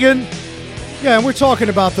in Michigan. Yeah, and we're talking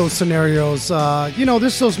about those scenarios.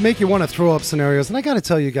 This those make you want to throw up scenarios. And I got to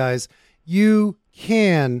tell you guys, you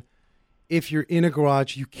can, if you're in a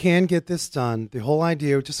garage, you can get this done. The whole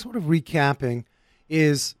idea, just sort of recapping,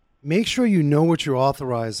 is make sure you know what you're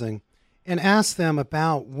authorizing and ask them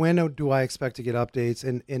about when do I expect to get updates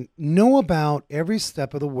and know about every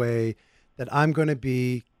step of the way that I'm going to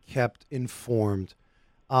be kept informed.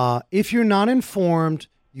 If you're not informed,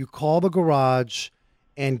 you call the garage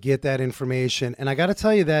and get that information. And I got to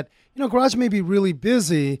tell you that, garage may be really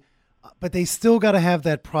busy, but they still got to have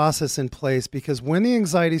that process in place because when the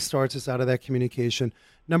anxiety starts, it's out of that communication.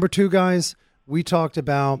 Number 2, guys, we talked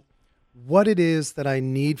about what it is that I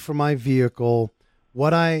need for my vehicle,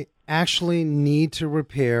 what I actually need to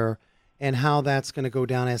repair, and how that's going to go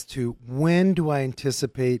down as to when do I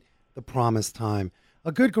anticipate the promised time.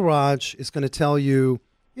 A good garage is going to tell you,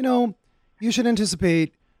 you should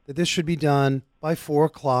anticipate that this should be done by 4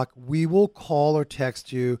 o'clock. We will call or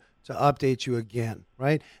text you to update you again,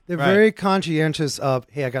 right? They're very conscientious of,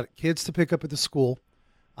 hey, I got kids to pick up at the school.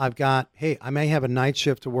 I may have a night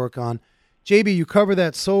shift to work on. JB, you covered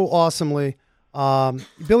that so awesomely.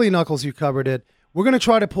 Billy Knuckles, you covered it. We're going to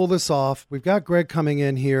try to pull this off. We've got Greg coming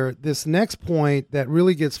in here. This next point that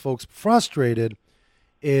really gets folks frustrated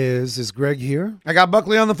is Greg here? I got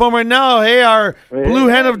Buckley on the phone right now. Hey, our Blue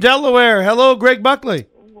Hen of Delaware. Hello, Greg Buckley.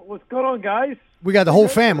 What's going on, guys? We got the whole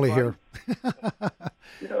family here.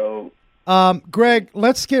 Greg,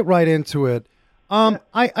 let's get right into it.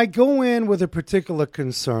 I go in with a particular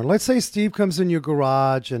concern. Let's say Steve comes in your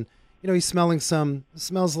garage and he's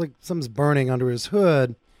smells like something's burning under his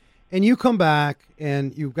hood, and you come back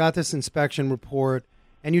and you've got this inspection report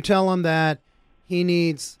and you tell him that he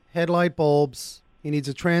needs headlight bulbs, he needs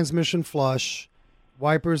a transmission flush,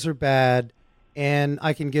 wipers are bad, and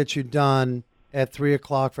I can get you done at 3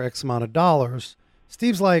 o'clock for X amount of dollars.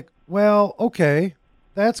 Steve's like, well, okay,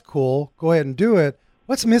 that's cool. Go ahead and do it.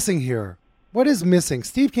 What's missing here? What is missing?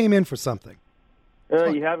 Steve came in for something.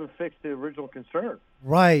 You haven't fixed the original concern.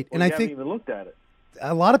 Right. And I think you haven't even looked at it.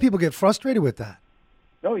 A lot of people get frustrated with that.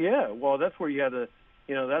 Oh, yeah. Well, that's where you have to,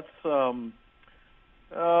 that's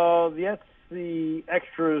the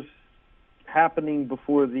extras happening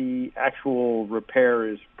before the actual repair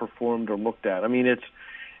is performed or looked at. I mean,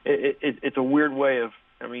 it's a weird way of,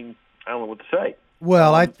 I don't know what to say.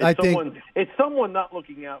 Well, I think it's someone not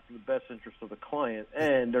looking out for the best interest of the client,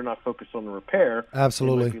 and they're not focused on the repair.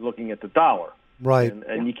 Absolutely. They might be looking at the dollar. Right.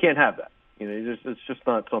 And you can't have that. It's just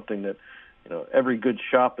not something that, every good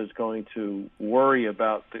shop is going to worry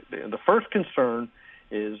about. The first concern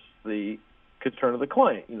is the concern of the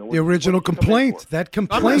client. The original complaint. That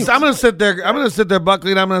complaint. I'm going to sit there,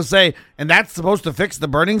 Buckley, and I'm going to say, and that's supposed to fix the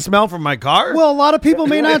burning smell from my car? Well, a lot of people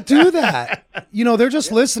may not do that. They're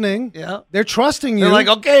just listening. Yeah. They're trusting you. They're like,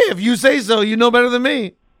 okay, if you say so, you know better than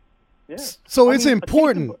me. Yeah. So it's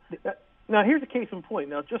important. Now, here's a case in point.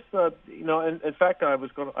 Now, just in fact,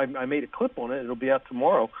 I made a clip on it. It'll be out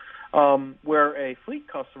tomorrow, where a fleet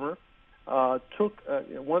customer took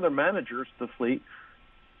one of their managers, the fleet,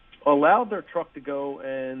 allowed their truck to go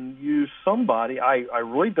and use somebody. I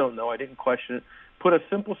really don't know. I didn't question it. Put a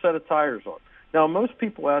simple set of tires on. Now, most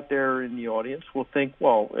people out there in the audience will think,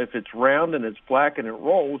 well, if it's round and it's black and it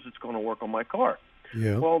rolls, it's going to work on my car.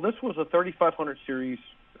 Yeah. Well, this was a 3500 series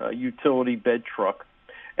utility bed truck,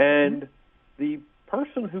 and the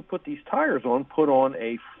person who put these tires on put on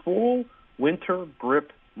a full winter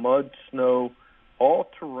grip, mud, snow,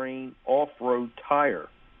 all-terrain, off-road tire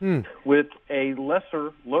with a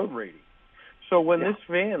lesser load rating. So when this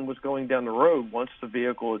van was going down the road, once the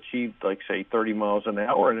vehicle achieved, like, say, 30 miles an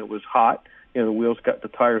hour and it was hot, the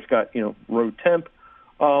tires got, road temp,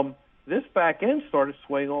 this back end started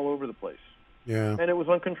swaying all over the place. Yeah. And it was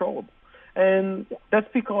uncontrollable. And that's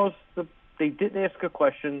because they didn't ask a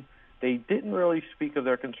question, they didn't really speak of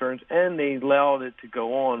their concerns, and they allowed it to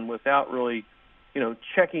go on without really,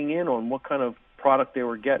 checking in on what kind of product they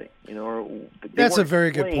were getting. That's a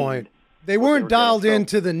very good point. They weren't dialed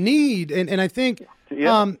into the need, and I think,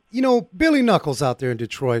 Billy Knuckles out there in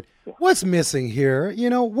Detroit, what's missing here?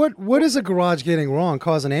 What is a garage getting wrong,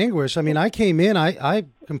 causing anguish? I mean, I came in, I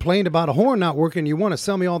complained about a horn not working. You want to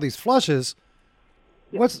sell me all these flushes?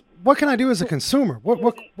 What can I do as a consumer?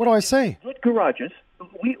 What do I say? Good garages.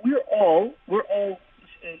 We're all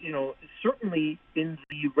certainly in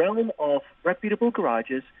the realm of reputable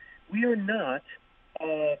garages. We are not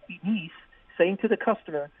beneath saying to the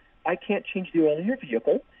customer, I can't change the oil in your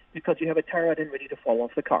vehicle because you have a tire out and ready to fall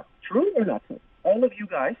off the car. True or not true? All of you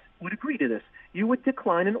guys would agree to this. You would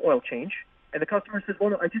decline an oil change, and the customer says,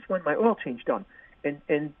 well, no, I just want my oil change done.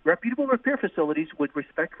 And reputable repair facilities would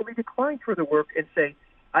respectfully decline further work and say,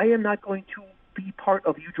 I am not going to be part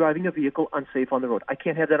of you driving a vehicle unsafe on the road. I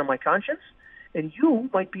can't have that on my conscience. And you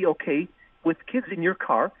might be okay with kids in your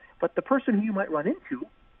car, but the person who you might run into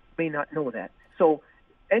may not know that. So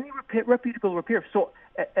any reputable repair. So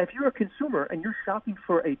if you're a consumer and you're shopping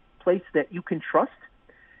for a place that you can trust,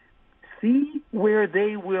 see where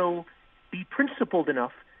they will be principled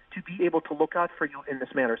enough to be able to look out for you in this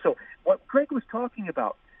manner. So what Greg was talking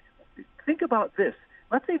about, think about this.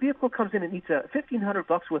 Let's say a vehicle comes in and needs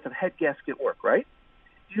 $1,500 worth of head gasket work, right?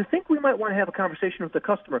 Do you think we might want to have a conversation with the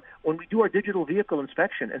customer when we do our digital vehicle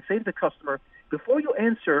inspection and say to the customer, before you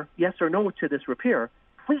answer yes or no to this repair,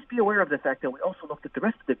 please be aware of the fact that we also looked at the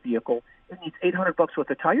rest of the vehicle. It needs $800 worth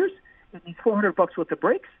of tires. It needs $400 worth of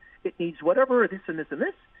brakes. It needs whatever, this and this and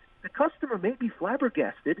this. The customer may be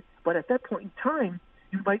flabbergasted, but at that point in time,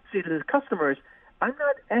 you might say to the customers, I'm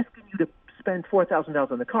not asking you to spend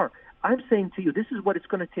 $4,000 on the car. I'm saying to you, this is what it's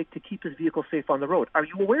going to take to keep this vehicle safe on the road. Are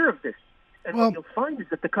you aware of this? And what you'll find is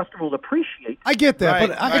that the customer will appreciate. I get that, right,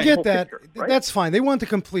 but I get that. Picture, right? That's fine. They want the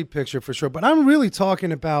complete picture for sure. But I'm really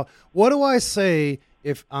talking about, what do I say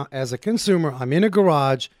if, as a consumer, I'm in a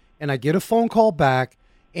garage and I get a phone call back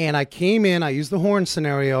and I came in, I used the horn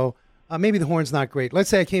scenario. Maybe the horn's not great. Let's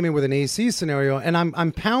say I came in with an AC scenario and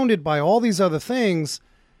I'm pounded by all these other things.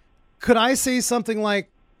 Could I say something like,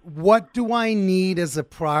 what do I need as a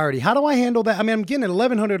priority? How do I handle that? I mean, I'm getting an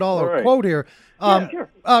 $1,100 quote here. Sure.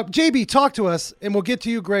 JB, talk to us, and we'll get to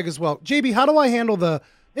you, Greg, as well. JB, how do I handle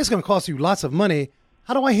it's going to cost you lots of money.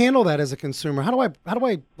 How do I handle that as a consumer? How do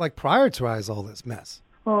I like prioritize all this mess?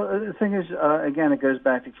 Well, the thing is, again, it goes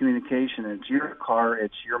back to communication. It's your car.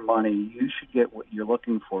 It's your money. You should get what you're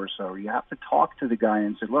looking for. So you have to talk to the guy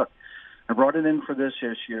and say, look, I brought it in for this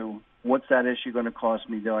issue. What's that issue going to cost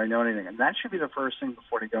me? Do I know anything? And that should be the first thing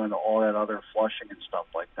before they go into all that other flushing and stuff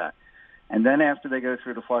like that. And then after they go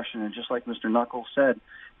through the flushing, and just like Mr. Knuckles said,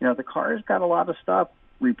 the car has got a lot of stuff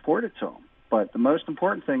reported to them. But the most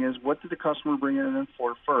important thing is, what did the customer bring it in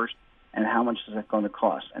for first, and how much is that going to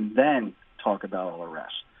cost? And then talk about all the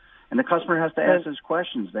rest. And the customer has to ask those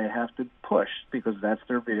questions. They have to push, because that's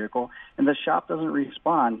their vehicle. And the shop doesn't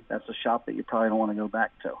respond. That's a shop that you probably don't want to go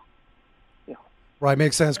back to. Right,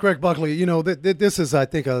 makes sense. Greg Buckley, this is, I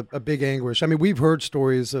think, a big anguish. I mean, we've heard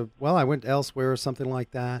stories of, I went elsewhere or something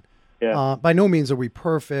like that. Yeah. By no means are we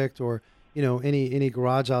perfect, or, any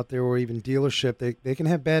garage out there or even dealership. They can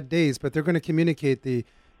have bad days, but they're going to communicate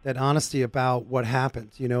that honesty about what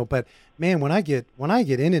happened, But, man, when I get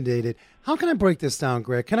inundated, how can I break this down,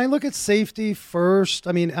 Greg? Can I look at safety first?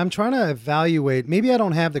 I mean, I'm trying to evaluate. Maybe I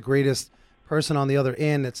don't have the greatest person on the other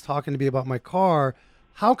end that's talking to me about my car.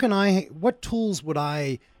 What tools would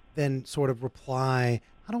I then sort of reply?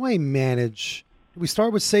 How do I manage? Do we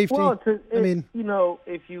start with safety? Well,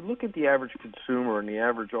 if you look at the average consumer and the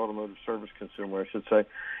average automotive service consumer, I should say,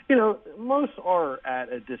 most are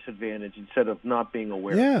at a disadvantage instead of not being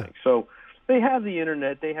aware of things. So they have the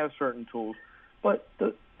internet, they have certain tools, but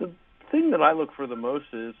the thing that I look for the most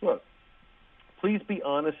is, look, please be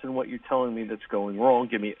honest in what you're telling me that's going wrong.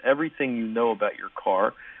 Give me everything you know about your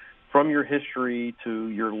car, from your history to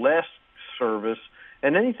your last service,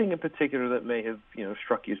 and anything in particular that may have,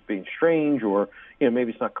 struck you as being strange, or,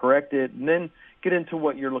 maybe it's not corrected, and then get into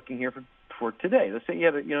what you're looking here for today. Let's say you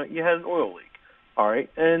had an oil leak, all right,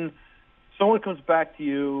 and someone comes back to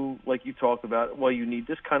you, like you talked about, well, you need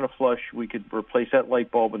this kind of flush, we could replace that light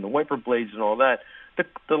bulb and the wiper blades and all that.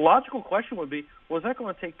 The logical question would be, was that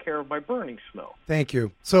going to take care of my burning smell? Thank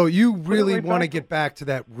you. So you really right want to back get back to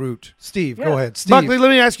that root. Steve, Yeah. go ahead. Steve. Buckley, let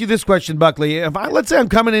me ask you this question, Buckley. Let's say I'm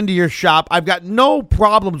coming into your shop, I've got no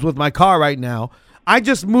problems with my car right now. I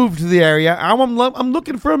just moved to the area. I'm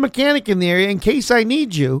looking for a mechanic in the area in case I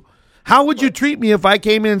need you. How would you treat me if I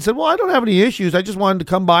came in and said, well, I don't have any issues. I just wanted to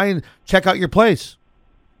come by and check out your place?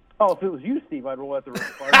 Oh, if it was you, Steve, I'd roll out the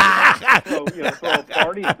party, throw a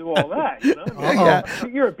party and do all that.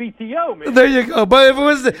 You're a BTO, man. There you go. But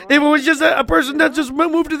if it was just a person that just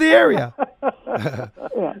moved to the area.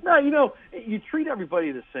 No, you treat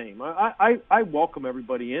everybody the same. I welcome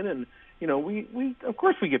everybody in, and we of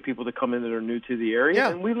course we get people to come in that are new to the area,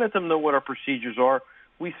 and we let them know what our procedures are.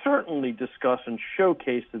 We certainly discuss and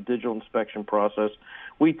showcase the digital inspection process.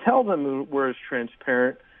 We tell them we're as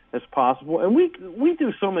transparent as possible, and we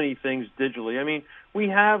do so many things digitally. I mean, we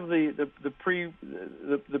have the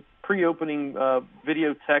pre-opening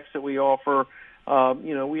video text that we offer.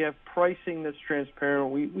 We have pricing that's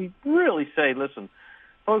transparent. We really say, listen,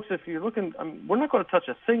 folks, if you're looking, we're not going to touch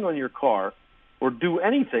a thing on your car or do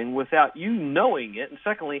anything without you knowing it. And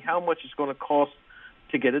secondly, how much it's going to cost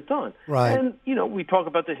to get it done. Right. And, we talk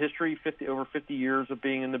about the history, over 50 years of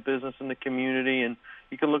being in the business and the community, and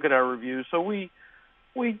you can look at our reviews. So we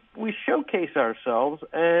showcase ourselves,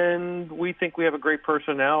 and we think we have a great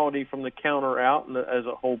personality from the counter out and as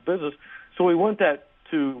a whole business. So we want that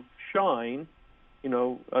to shine,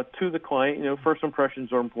 to the client. First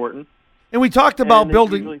impressions are important. And we talked about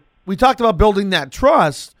building that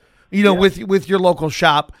trust, with your local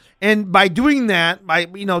shop. And by doing that,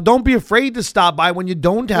 don't be afraid to stop by when you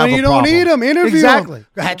don't have when a you problem. don't need them, interview Exactly.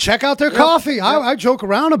 them. Check out their coffee. I joke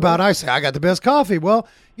around about it. I say, I got the best coffee. Well,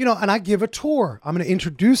 and I give a tour. I'm going to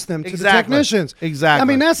introduce them to the technicians. Exactly. I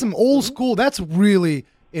mean, that's some old school. That's really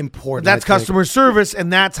important. That's customer service,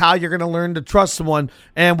 and that's how you're going to learn to trust someone.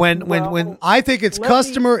 And when I think it's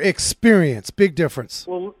customer experience. Big difference.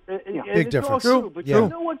 Well, big difference. True, but Yeah. you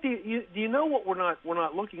know what? Do you know what we're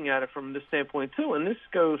not looking at it from this standpoint too? And this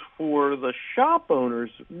goes for the shop owners.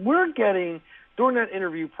 We're getting during that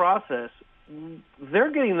interview process,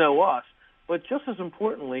 they're getting to know us, but just as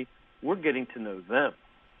importantly, we're getting to know them.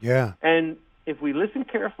 Yeah. And if we listen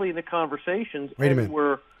carefully to conversations, Wait a minute.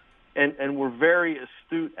 we're very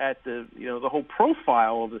astute at the the whole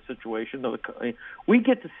profile of the situation, we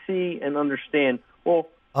get to see and understand. Well,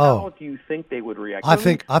 how do you think they would react? I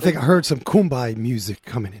think I heard some Kumbaya music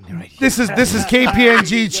coming in right here. this is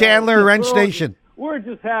KPNG Chandler Wrench Nation. We're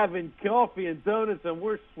just having coffee and donuts, and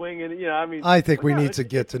we're swinging. I think we need to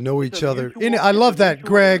get to know each other. I love that,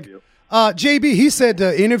 Greg. JB, he said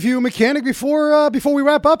interview a mechanic before we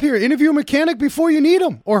wrap up here. Interview a mechanic before you need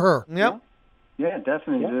him or her. Yep. Yeah,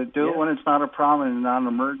 definitely. Do it when it's not a problem and not an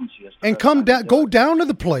emergency. And go down to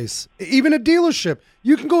the place, even a dealership.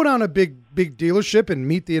 You can go down to a big dealership and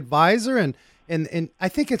meet the advisor, and I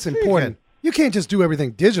think it's important. You can't just do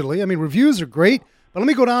everything digitally. I mean, reviews are great, but let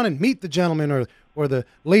me go down and meet the gentleman or the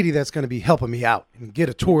lady that's going to be helping me out and get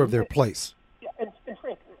a tour of their place. Yeah, and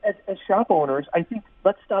Frank, as shop owners, I think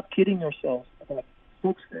let's stop kidding ourselves about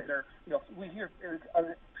folks that are, we hear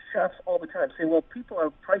shops all the time say, well, people are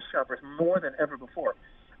price shoppers more than ever before.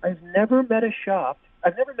 I've never met a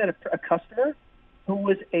customer who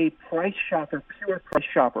was a price shopper, pure price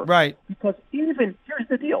shopper. Right. Because here's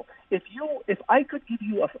the deal. If I could give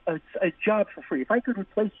you a job for free, if I could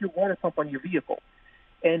replace your water pump on your vehicle,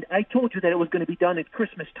 and I told you that it was going to be done at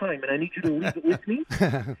Christmas time, and I need you to leave it with me,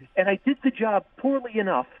 and I did the job poorly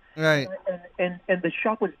enough, right, and the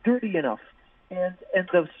shop was dirty enough, and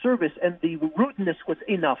the service and the rudeness was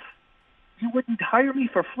enough, you wouldn't hire me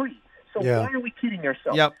for free. So why are we kidding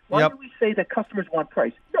ourselves? Why do we say that customers want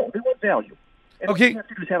price? No, they want value. And what we have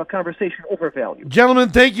to do is have a conversation over value. Gentlemen,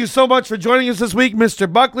 thank you so much for joining us this week,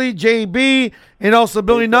 Mr. Buckley, JB, and also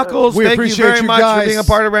Billy Knuckles. We thank you appreciate very much guys. for being a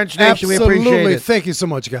part of Wrench Nation. Absolutely. We appreciate it. Thank you so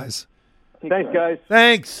much, guys. Thanks, guys.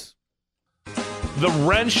 Thanks. The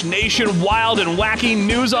Wrench Nation Wild and Wacky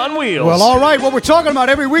News on Wheels. Well, all right. What we're talking about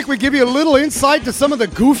every week, we give you a little insight to some of the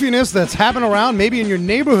goofiness that's happening around, maybe in your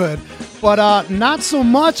neighborhood, but not so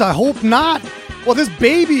much. I hope not. Well, this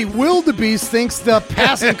baby wildebeest thinks the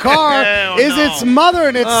passing car is its mother,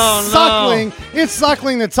 and it's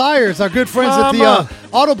suckling the tires. Our good friends at the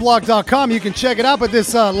Autoblog.com, you can check it out. But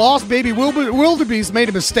this lost baby wildebeest made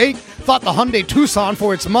a mistake, thought the Hyundai Tucson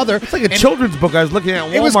for its mother. It's like a children's book I was looking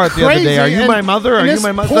at Walmart the other day. Are you my mother? Are you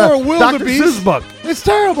my mother? Poor wildebeest. Dr. Seuss book. It's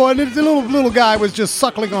terrible. And the little guy was just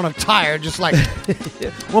suckling on a tire, just like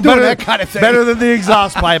well, doing that kind of thing. Better than the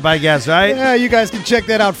exhaust pipe, I guess, right? Yeah, you guys can check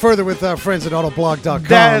that out further with our friends at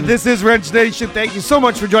Autoblog.com. This is Wrench Nation. Thank you so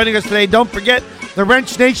much for joining us today. Don't forget the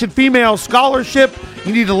Wrench Nation Female Scholarship.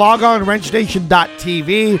 You need to log on to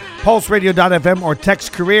wrenchnation.tv, pulseradio.fm, or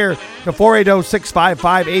text career to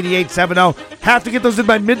 480-655-8870. Have to get those in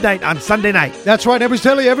by midnight on Sunday night. That's right. Every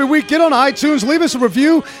Telly, every week. Get on iTunes. Leave us a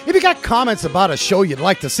review. If you got comments about a show you'd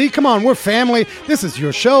like to see, come on. We're family. This is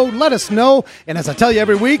your show. Let us know. And as I tell you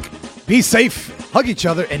every week, be safe, hug each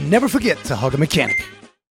other, and never forget to hug a mechanic.